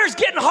 the fire's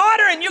getting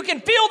hotter and you can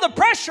feel the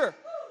pressure.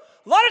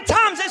 A lot of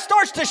times it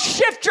starts to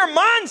shift your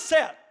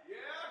mindset.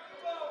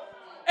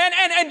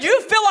 And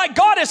you feel like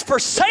God has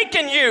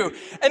forsaken you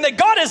and that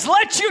God has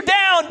let you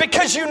down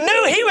because you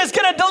knew He was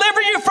going to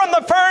deliver you from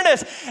the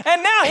furnace.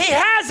 And now He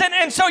hasn't,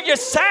 and so you're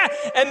sad.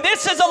 And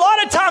this is a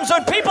lot of times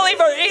when people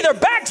either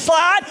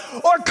backslide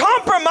or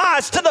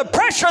compromise to the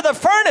pressure of the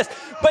furnace.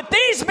 But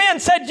these men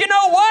said, you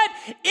know what?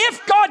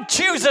 If God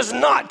chooses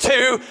not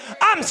to,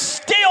 I'm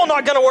still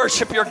not going to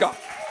worship your God.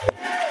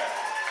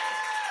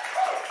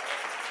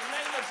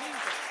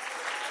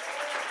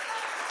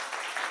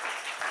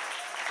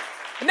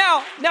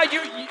 Now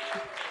you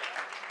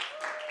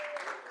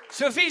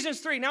so Ephesians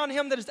 3, now in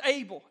Him that is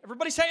able.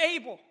 Everybody say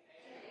able.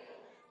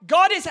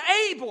 God is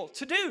able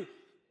to do.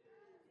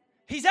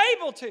 He's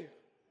able to.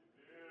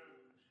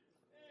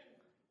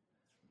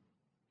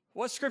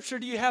 What scripture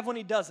do you have when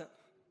He doesn't?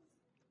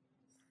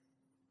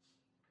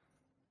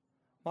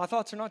 My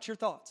thoughts are not your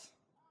thoughts.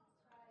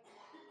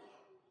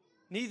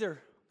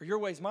 Neither are your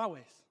ways my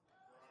ways.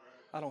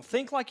 I don't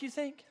think like you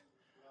think.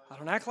 I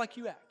don't act like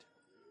you act.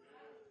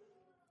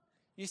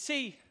 You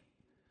see,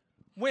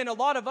 when a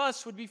lot of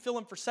us would be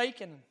feeling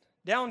forsaken and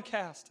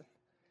downcast,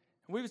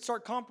 and we would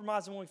start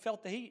compromising when we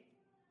felt the heat.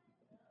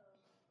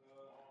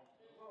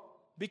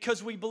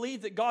 Because we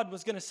believed that God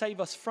was going to save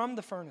us from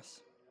the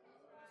furnace.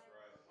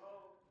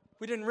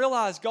 We didn't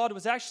realize God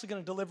was actually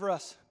going to deliver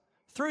us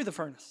through the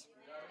furnace.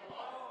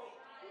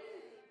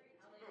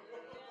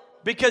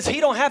 Because He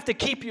don't have to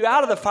keep you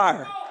out of the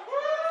fire.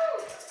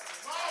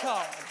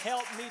 God,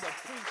 help me to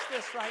preach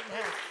this right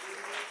now.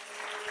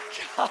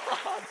 God,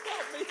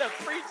 help me to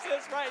preach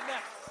this right now.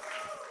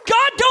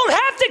 God don't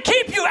have to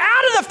keep you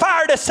out of the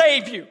fire to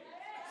save you.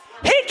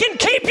 He can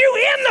keep you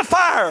in the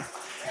fire.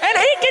 And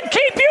He can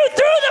keep you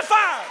through the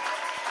fire.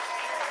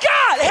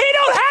 God, He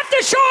don't have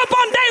to show up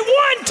on day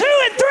 1, 2,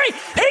 and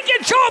 3. He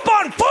can show up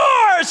on 4,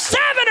 or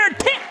 7, or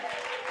 10.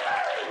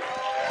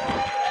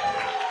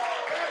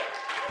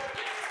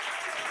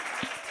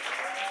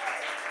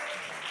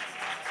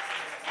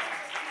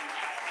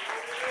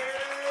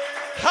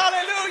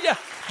 Hallelujah.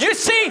 You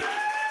see,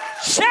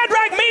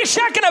 Shadrach,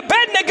 Meshach, and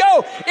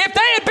Abednego, if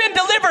they had been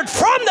delivered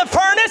from the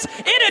furnace,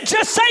 it had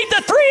just saved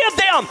the 3 of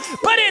them.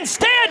 But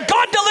instead,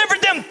 God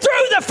delivered them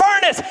through the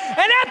furnace.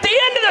 And at the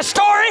end of the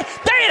story,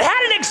 they had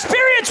had an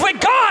experience with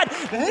God.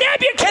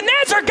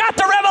 Nebuchadnezzar got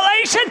the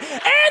revelation,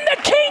 and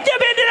the kingdom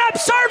ended up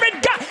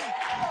serving God.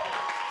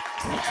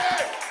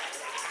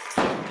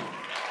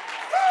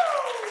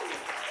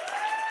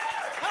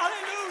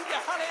 Hallelujah,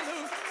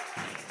 hallelujah,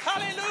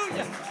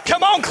 hallelujah.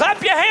 Come on,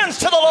 clap your hands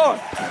to the Lord.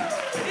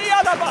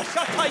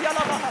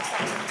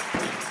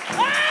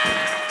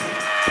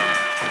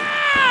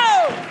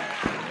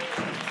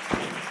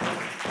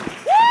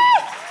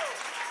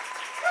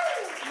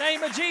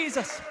 Name of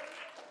Jesus.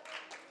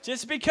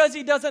 Just because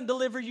He doesn't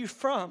deliver you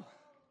from,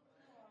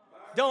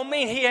 don't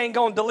mean He ain't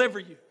going to deliver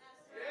you.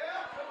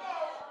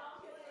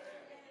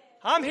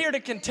 I'm here to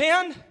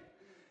contend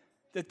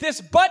that this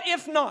but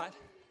if not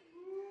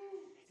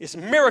is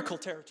miracle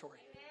territory.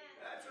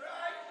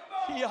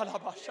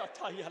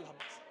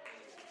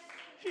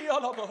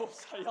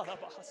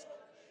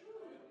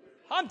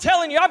 I'm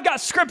telling you, I've got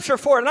scripture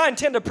for it, and I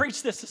intend to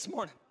preach this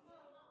morning.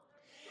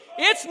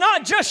 It's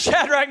not just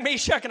Shadrach,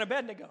 Meshach, and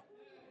Abednego.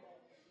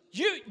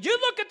 You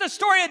look at the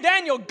story of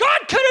Daniel. God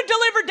could have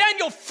delivered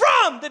Daniel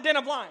from the den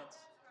of lions.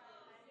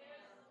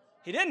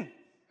 He didn't.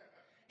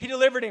 He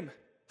delivered him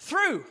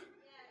through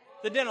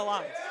the den of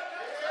lions.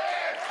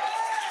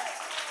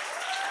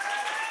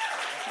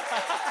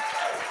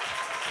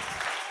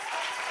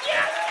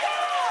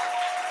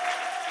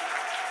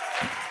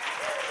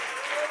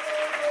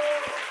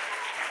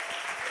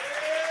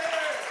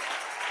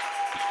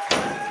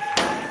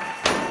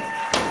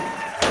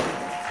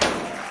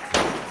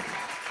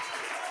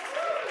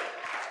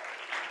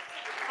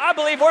 I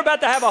believe we're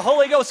about to have a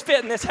Holy Ghost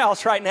fit in this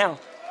house right now.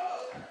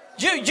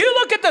 You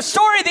look at the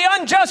story of the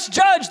unjust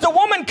judge. The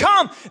woman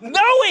come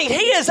knowing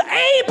he is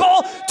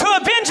able to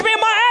avenge me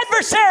of my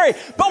adversary.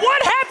 But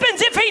what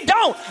happens if he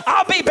don't?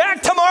 I'll be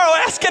back tomorrow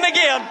asking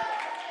again.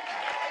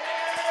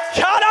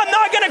 God, I'm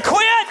not going to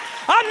quit.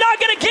 I'm not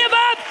going to give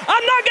up.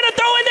 I'm not going to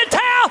throw in the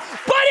towel.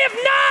 But if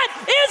not,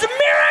 it's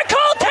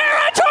miracle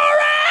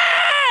territory.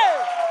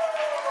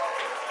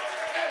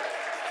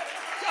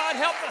 God,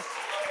 help us.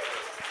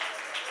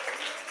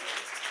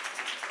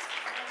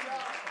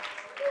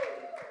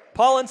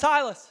 Paul and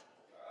Silas.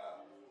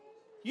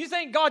 You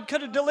think God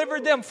could have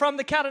delivered them from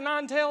the cat of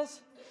nine tails?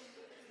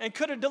 And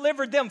could have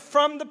delivered them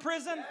from the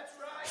prison?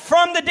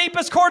 From the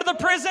deepest court of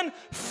the prison?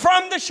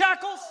 From the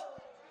shackles?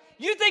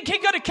 You think he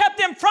could have kept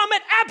them from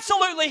it?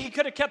 Absolutely, he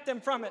could have kept them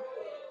from it.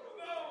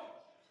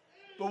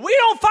 But we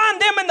don't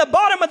find them in the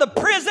bottom of the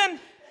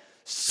prison,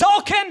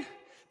 sulking,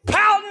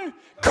 pouting,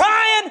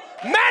 crying,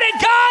 mad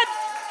at God.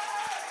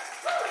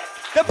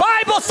 The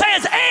Bible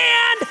says,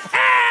 and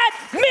at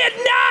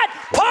midnight,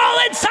 Paul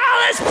and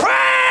Silas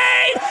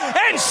prayed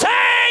and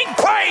sang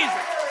praises.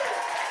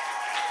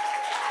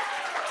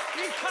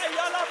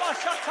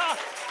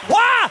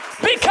 Why?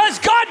 Because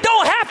God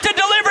don't have to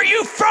deliver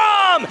you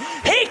from.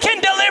 He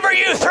can deliver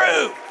you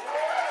through.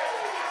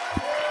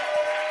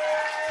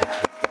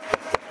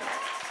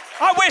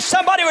 I wish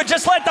somebody would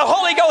just let the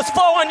Holy Ghost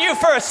flow on you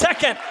for a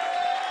second.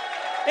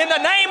 In the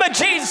name of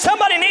Jesus,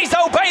 somebody needs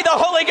to obey the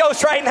Holy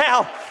Ghost right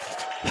now.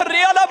 In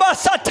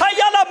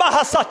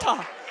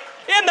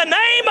the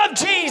name of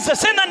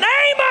Jesus, in the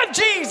name of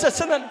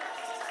Jesus.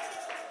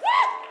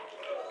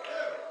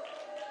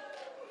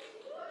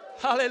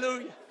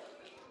 Hallelujah.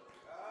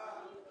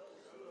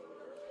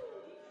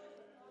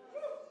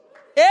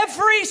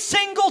 Every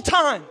single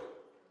time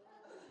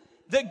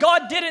that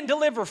God didn't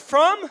deliver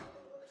from,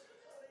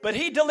 but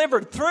he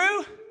delivered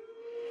through,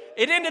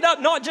 it ended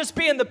up not just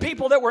being the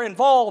people that were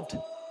involved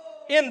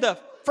in the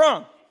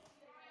from.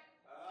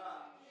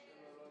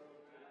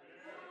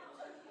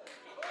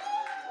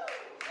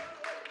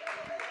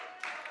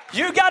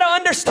 You got to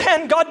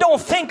understand, God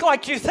don't think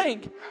like you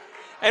think.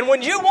 And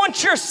when you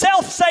want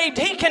yourself saved,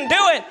 he can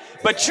do it,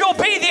 but you'll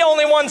be the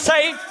only one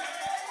saved.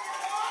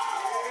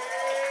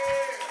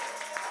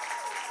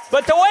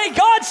 But the way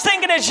God's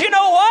thinking is, you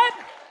know what?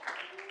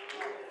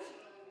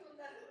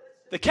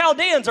 The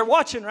Chaldeans are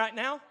watching right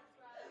now.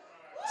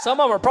 Some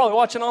of them are probably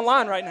watching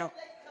online right now.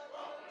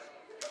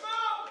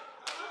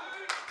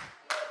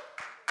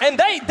 And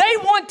they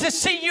want to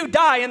see you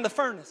die in the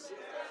furnace.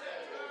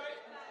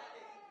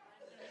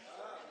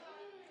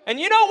 And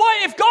you know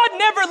what? If God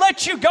never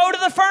let you go to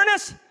the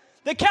furnace,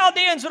 the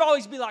Chaldeans would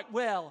always be like,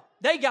 well,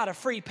 they got a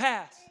free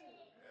pass.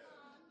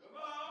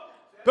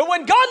 But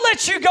when God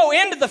lets you go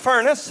into the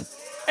furnace,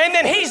 and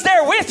then he's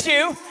there with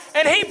you,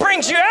 and he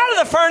brings you out of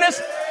the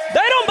furnace,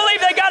 they don't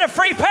believe they got a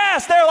free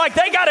pass. They're like,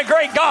 they got a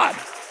great God.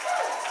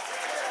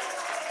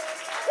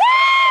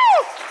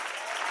 Woo!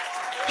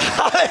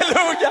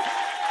 Hallelujah.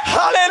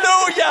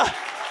 Hallelujah.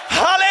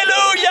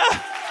 Hallelujah.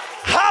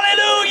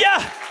 Hallelujah.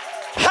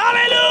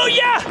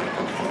 Hallelujah.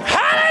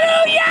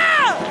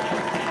 Hallelujah.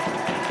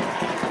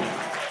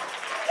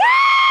 Woo!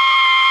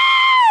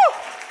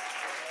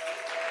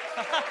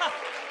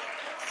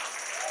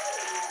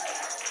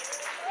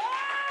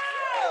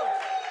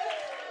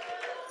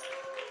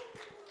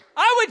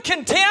 I would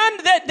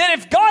contend that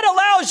if God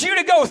allows you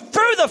to go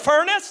through the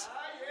furnace,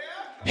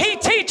 he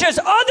teaches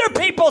other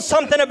people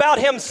something about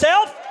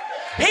himself.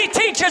 He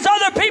teaches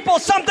other people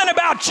something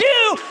about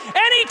you,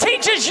 and he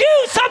teaches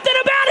you something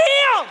about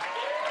him.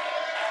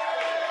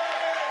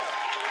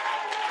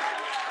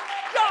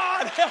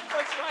 God, help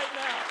us right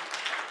now.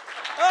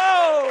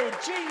 Oh,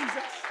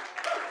 Jesus.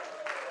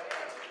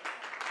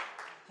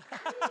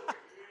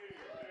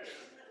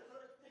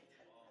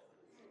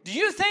 Do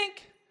you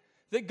think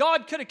that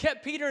God could have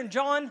kept Peter and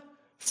John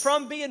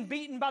from being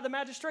beaten by the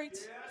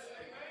magistrates?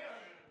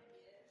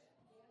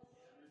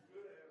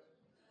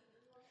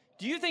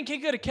 Do you think he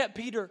could have kept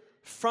Peter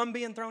from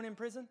being thrown in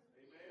prison?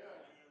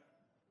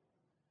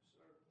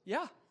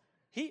 Yeah,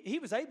 he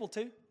was able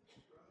to.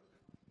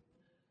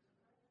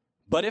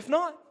 But if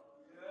not,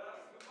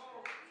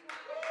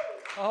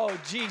 oh,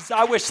 geez,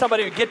 I wish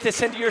somebody would get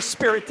this into your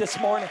spirit this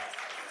morning.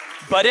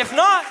 But if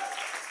not,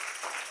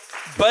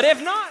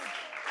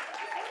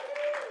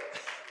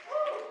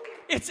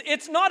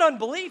 it's not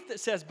unbelief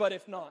that says, but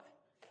if not.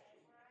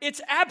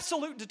 It's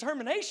absolute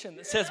determination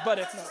that says, but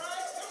if not.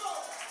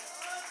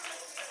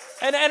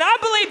 And I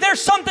believe there's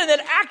something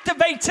that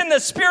activates in the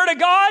Spirit of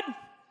God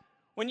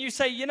when you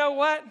say, you know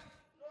what?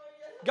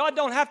 God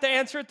don't have to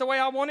answer it the way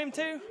I want him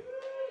to.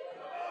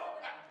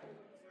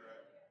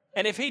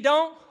 And if he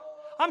don't,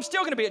 I'm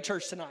still going to be at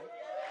church tonight.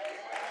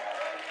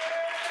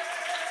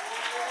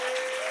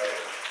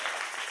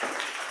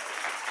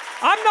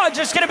 I'm not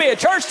just going to be at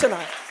church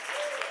tonight.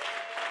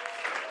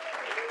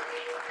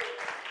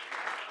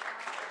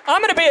 I'm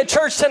going to be at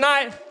church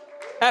tonight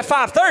at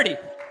 5:30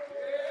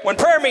 when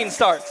prayer meeting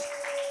starts.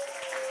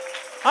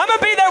 I'm going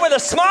to be there with a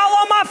smile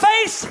on my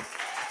face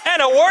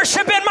and a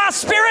worship in my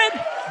spirit,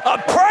 a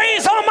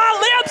praise on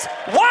my lips.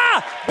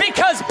 Why?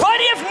 Because but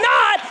if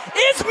not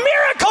is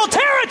miracle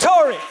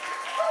territory.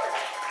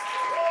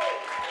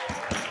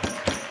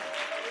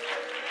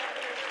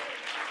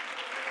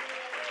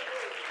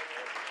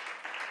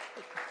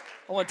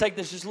 I want to take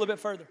this just a little bit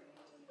further.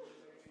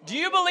 Do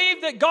you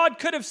believe that God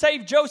could have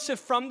saved Joseph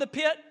from the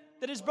pit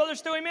that his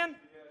brothers threw him in?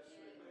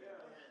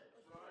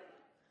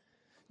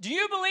 Do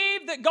you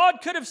believe that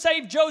God could have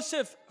saved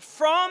Joseph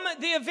from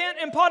the event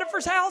in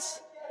Potiphar's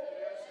house?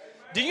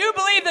 Do you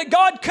believe that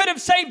God could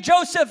have saved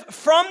Joseph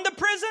from the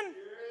prison?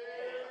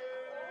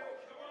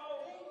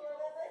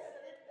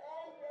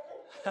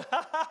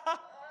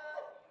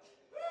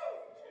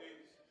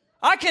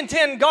 I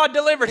contend God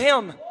delivered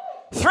him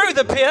through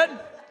the pit,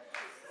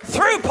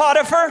 through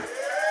Potiphar,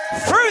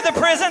 through the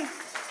prison.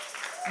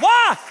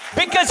 Why?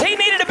 Because he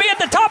needed to be at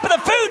the top of the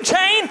food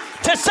chain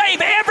to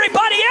save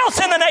everybody else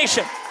in the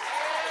nation.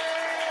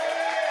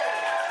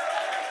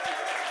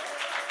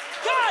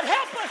 God,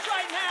 help us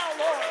right now,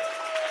 Lord.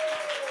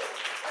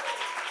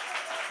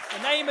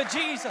 In the name of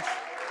Jesus.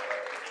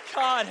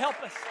 God,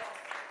 help us.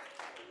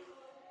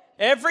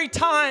 Every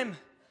time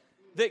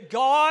that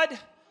God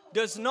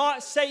does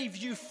not save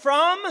you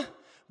from,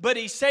 but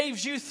He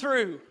saves you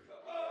through,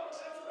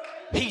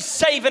 He's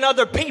saving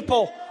other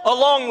people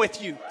along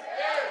with you.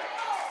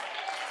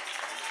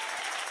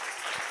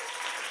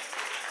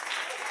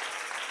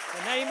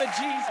 In the name of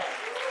Jesus.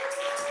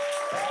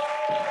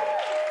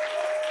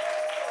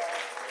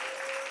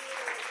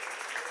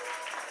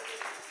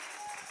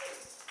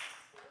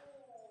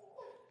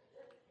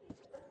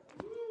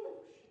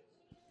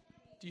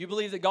 Do you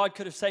believe that God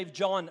could have saved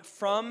John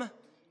from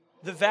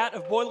the vat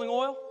of boiling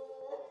oil?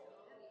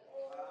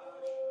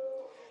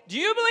 Do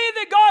you believe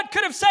that God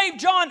could have saved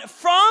John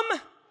from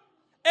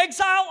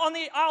exile on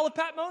the Isle of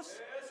Patmos?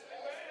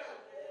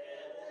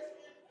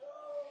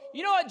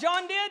 You know what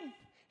John did?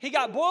 He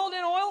got boiled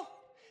in oil.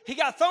 He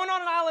got thrown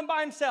on an island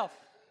by himself.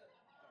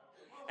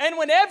 And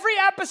when every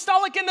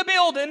apostolic in the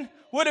building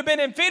would have been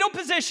in fetal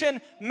position,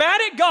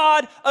 mad at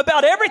God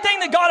about everything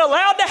that God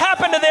allowed to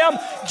happen to them,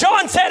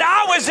 John said,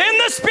 I was in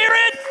the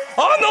Spirit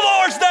on the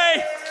Lord's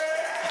day.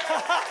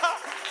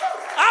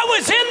 I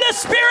was in the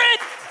Spirit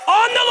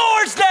on the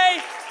Lord's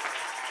day.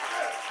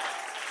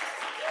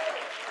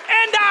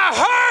 And I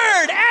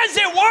heard, as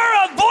it were,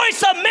 a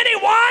voice of many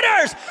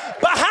waters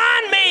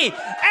behind me.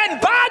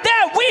 And by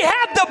that, we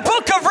have the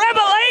book of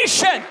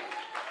Revelation.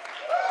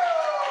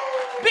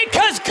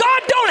 Because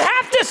God don't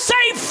have to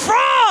save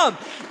from.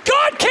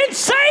 God can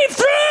save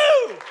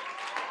through.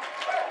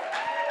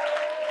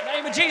 In the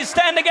name of Jesus,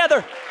 stand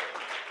together.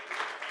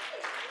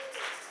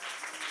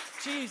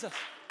 Jesus.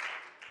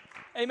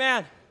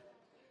 Amen.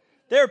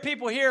 There are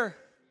people here.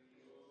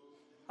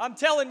 I'm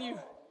telling you,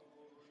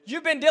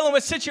 you've been dealing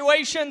with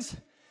situations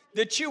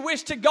that you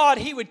wish to God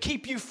He would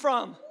keep you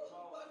from.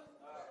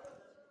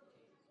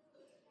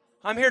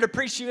 I'm here to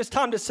preach to you. It's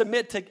time to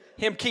submit to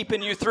Him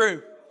keeping you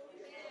through.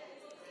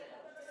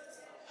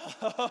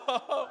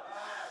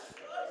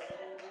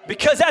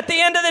 Because at the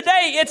end of the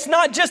day, it's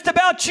not just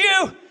about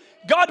you.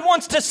 God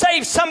wants to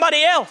save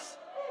somebody else.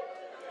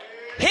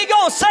 He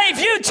gonna save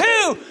you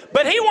too,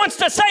 but He wants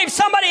to save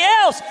somebody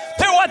else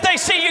through what they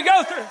see you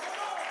go through.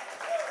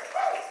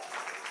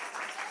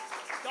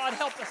 God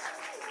help us.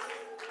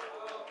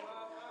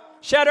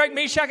 Shadrach,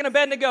 Meshach, and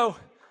Abednego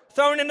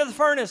thrown into the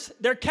furnace.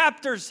 Their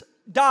captors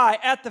die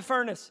at the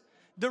furnace.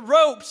 The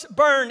ropes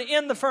burn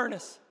in the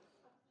furnace.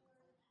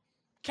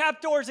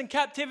 Captors in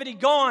captivity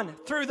gone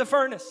through the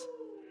furnace.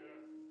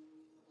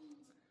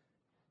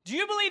 Do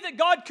you believe that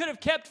God could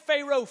have kept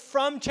Pharaoh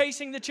from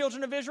chasing the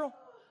children of Israel?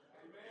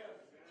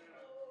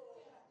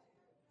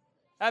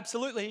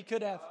 Absolutely, he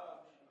could have.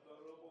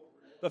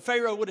 But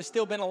Pharaoh would have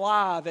still been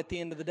alive at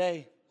the end of the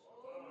day.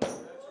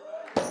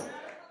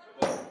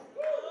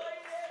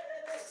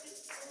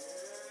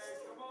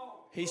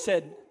 He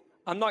said,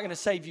 I'm not going to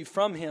save you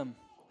from him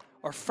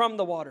or from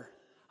the water.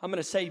 I'm going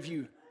to save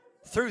you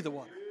through the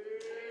water.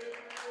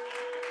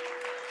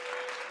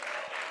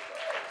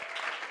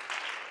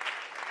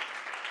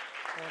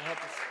 God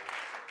help us.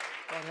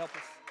 God help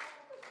us.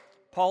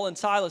 Paul and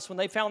Silas, when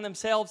they found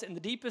themselves in the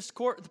deepest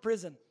court of the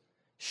prison,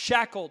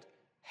 shackled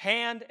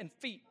hand and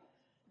feet.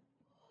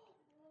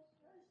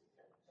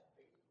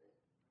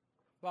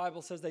 The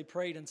Bible says they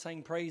prayed and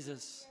sang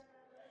praises.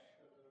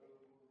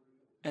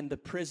 And the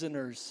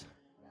prisoners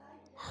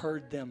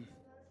heard them.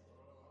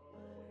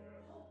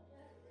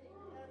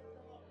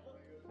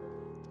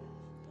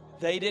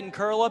 They didn't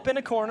curl up in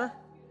a corner.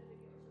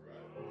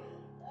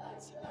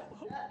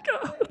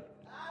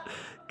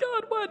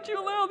 God, why'd you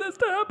allow this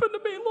to happen to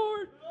me,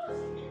 Lord?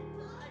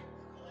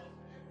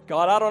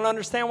 God, I don't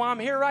understand why I'm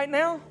here right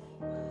now.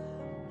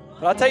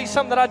 But I'll tell you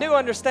something that I do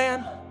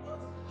understand.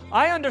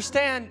 I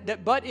understand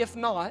that but if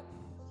not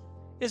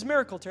is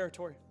miracle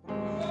territory.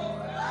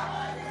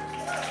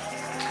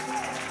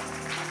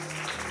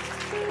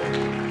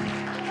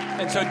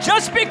 And so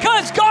just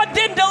because God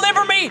didn't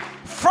deliver me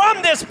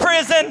from this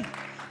prison,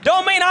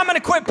 don't mean I'm going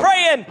to quit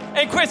praying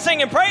and quit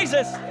singing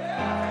praises.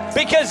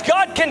 Because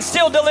God can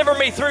still deliver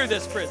me through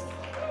this prison.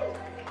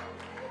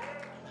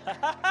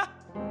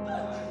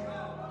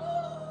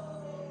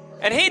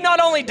 And He not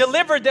only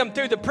delivered them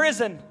through the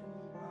prison,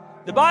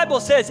 the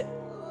Bible says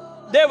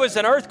there was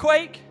an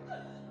earthquake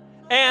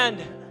and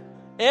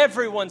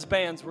everyone's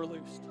bands were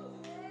loosed.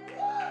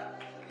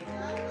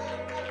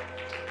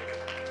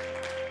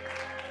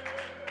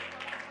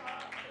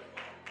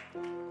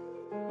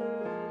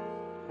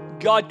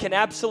 God can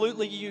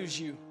absolutely use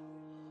you.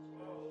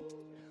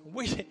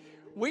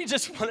 We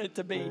just want it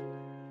to be,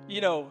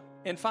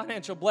 in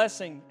financial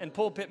blessing and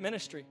pulpit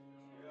ministry.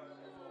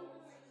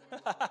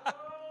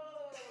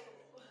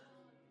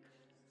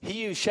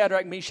 He used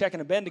Shadrach, Meshach,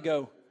 and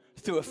Abednego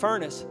through a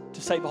furnace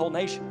to save a whole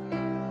nation.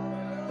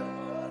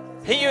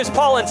 He used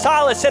Paul and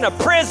Silas in a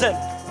prison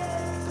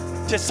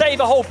to save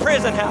a whole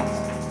prison house.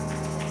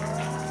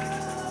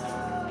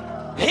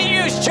 He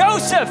used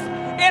Joseph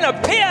in a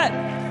pit,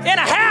 in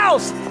a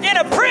house, in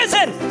a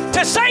prison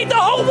to save the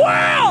whole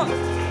world.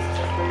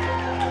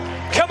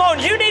 Come on,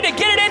 you need to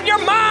get it in your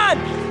mind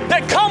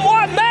that come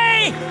what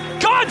may,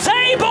 God's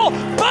able,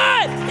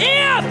 but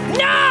if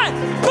not,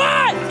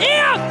 but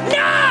if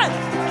not,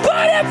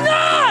 but if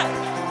not.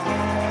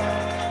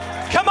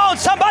 Come on,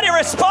 somebody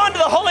respond to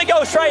the Holy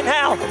Ghost right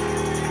now.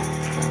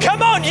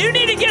 Come on, you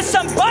need to get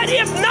some but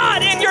if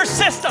not in your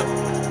system.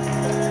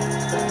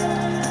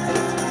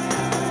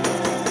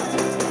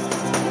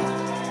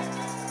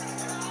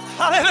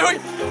 Hallelujah.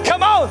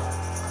 Come on,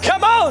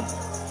 come on,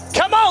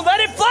 come on, let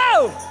it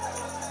flow.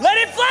 Let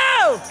it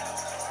flow.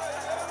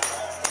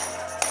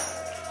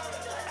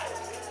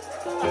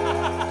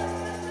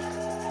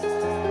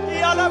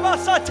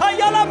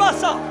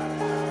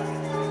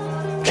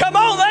 Come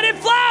on, let it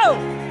flow.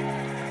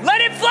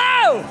 Let it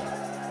flow.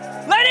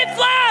 Let it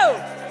flow.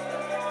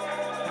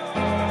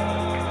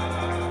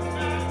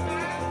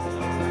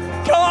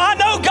 Go, I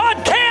know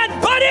God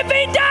can, but if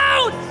He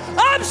don't,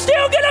 I'm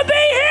still going to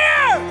be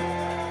here.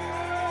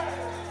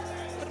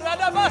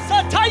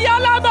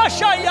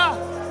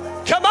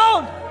 Come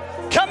on.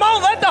 Come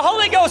on, let the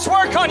Holy Ghost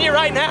work on you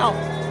right now.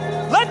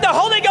 Let the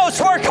Holy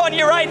Ghost work on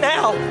you right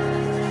now.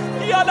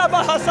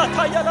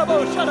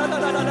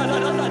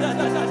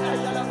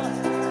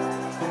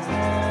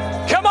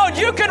 Come on,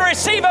 you can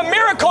receive a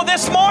miracle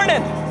this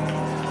morning.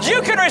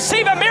 You can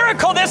receive a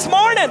miracle this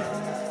morning.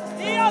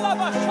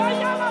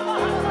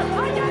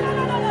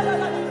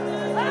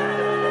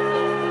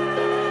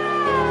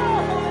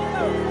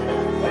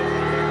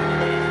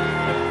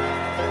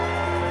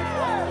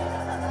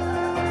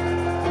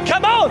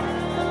 Come on,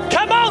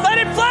 come on, let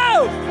it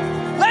flow.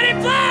 Let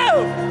it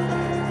flow.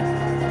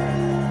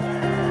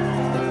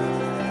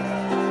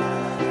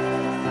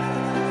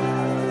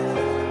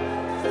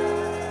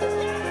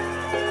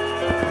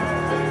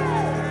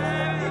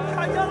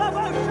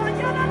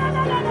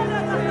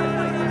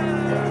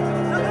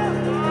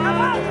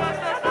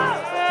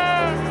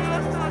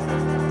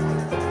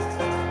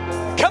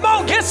 Come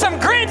on, get some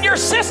grit in your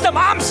system.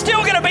 I'm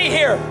still going to be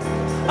here.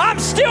 I'm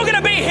still going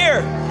to be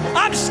here.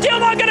 I'm still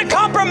not going to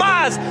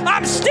compromise.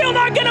 I'm still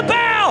not going to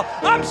bow.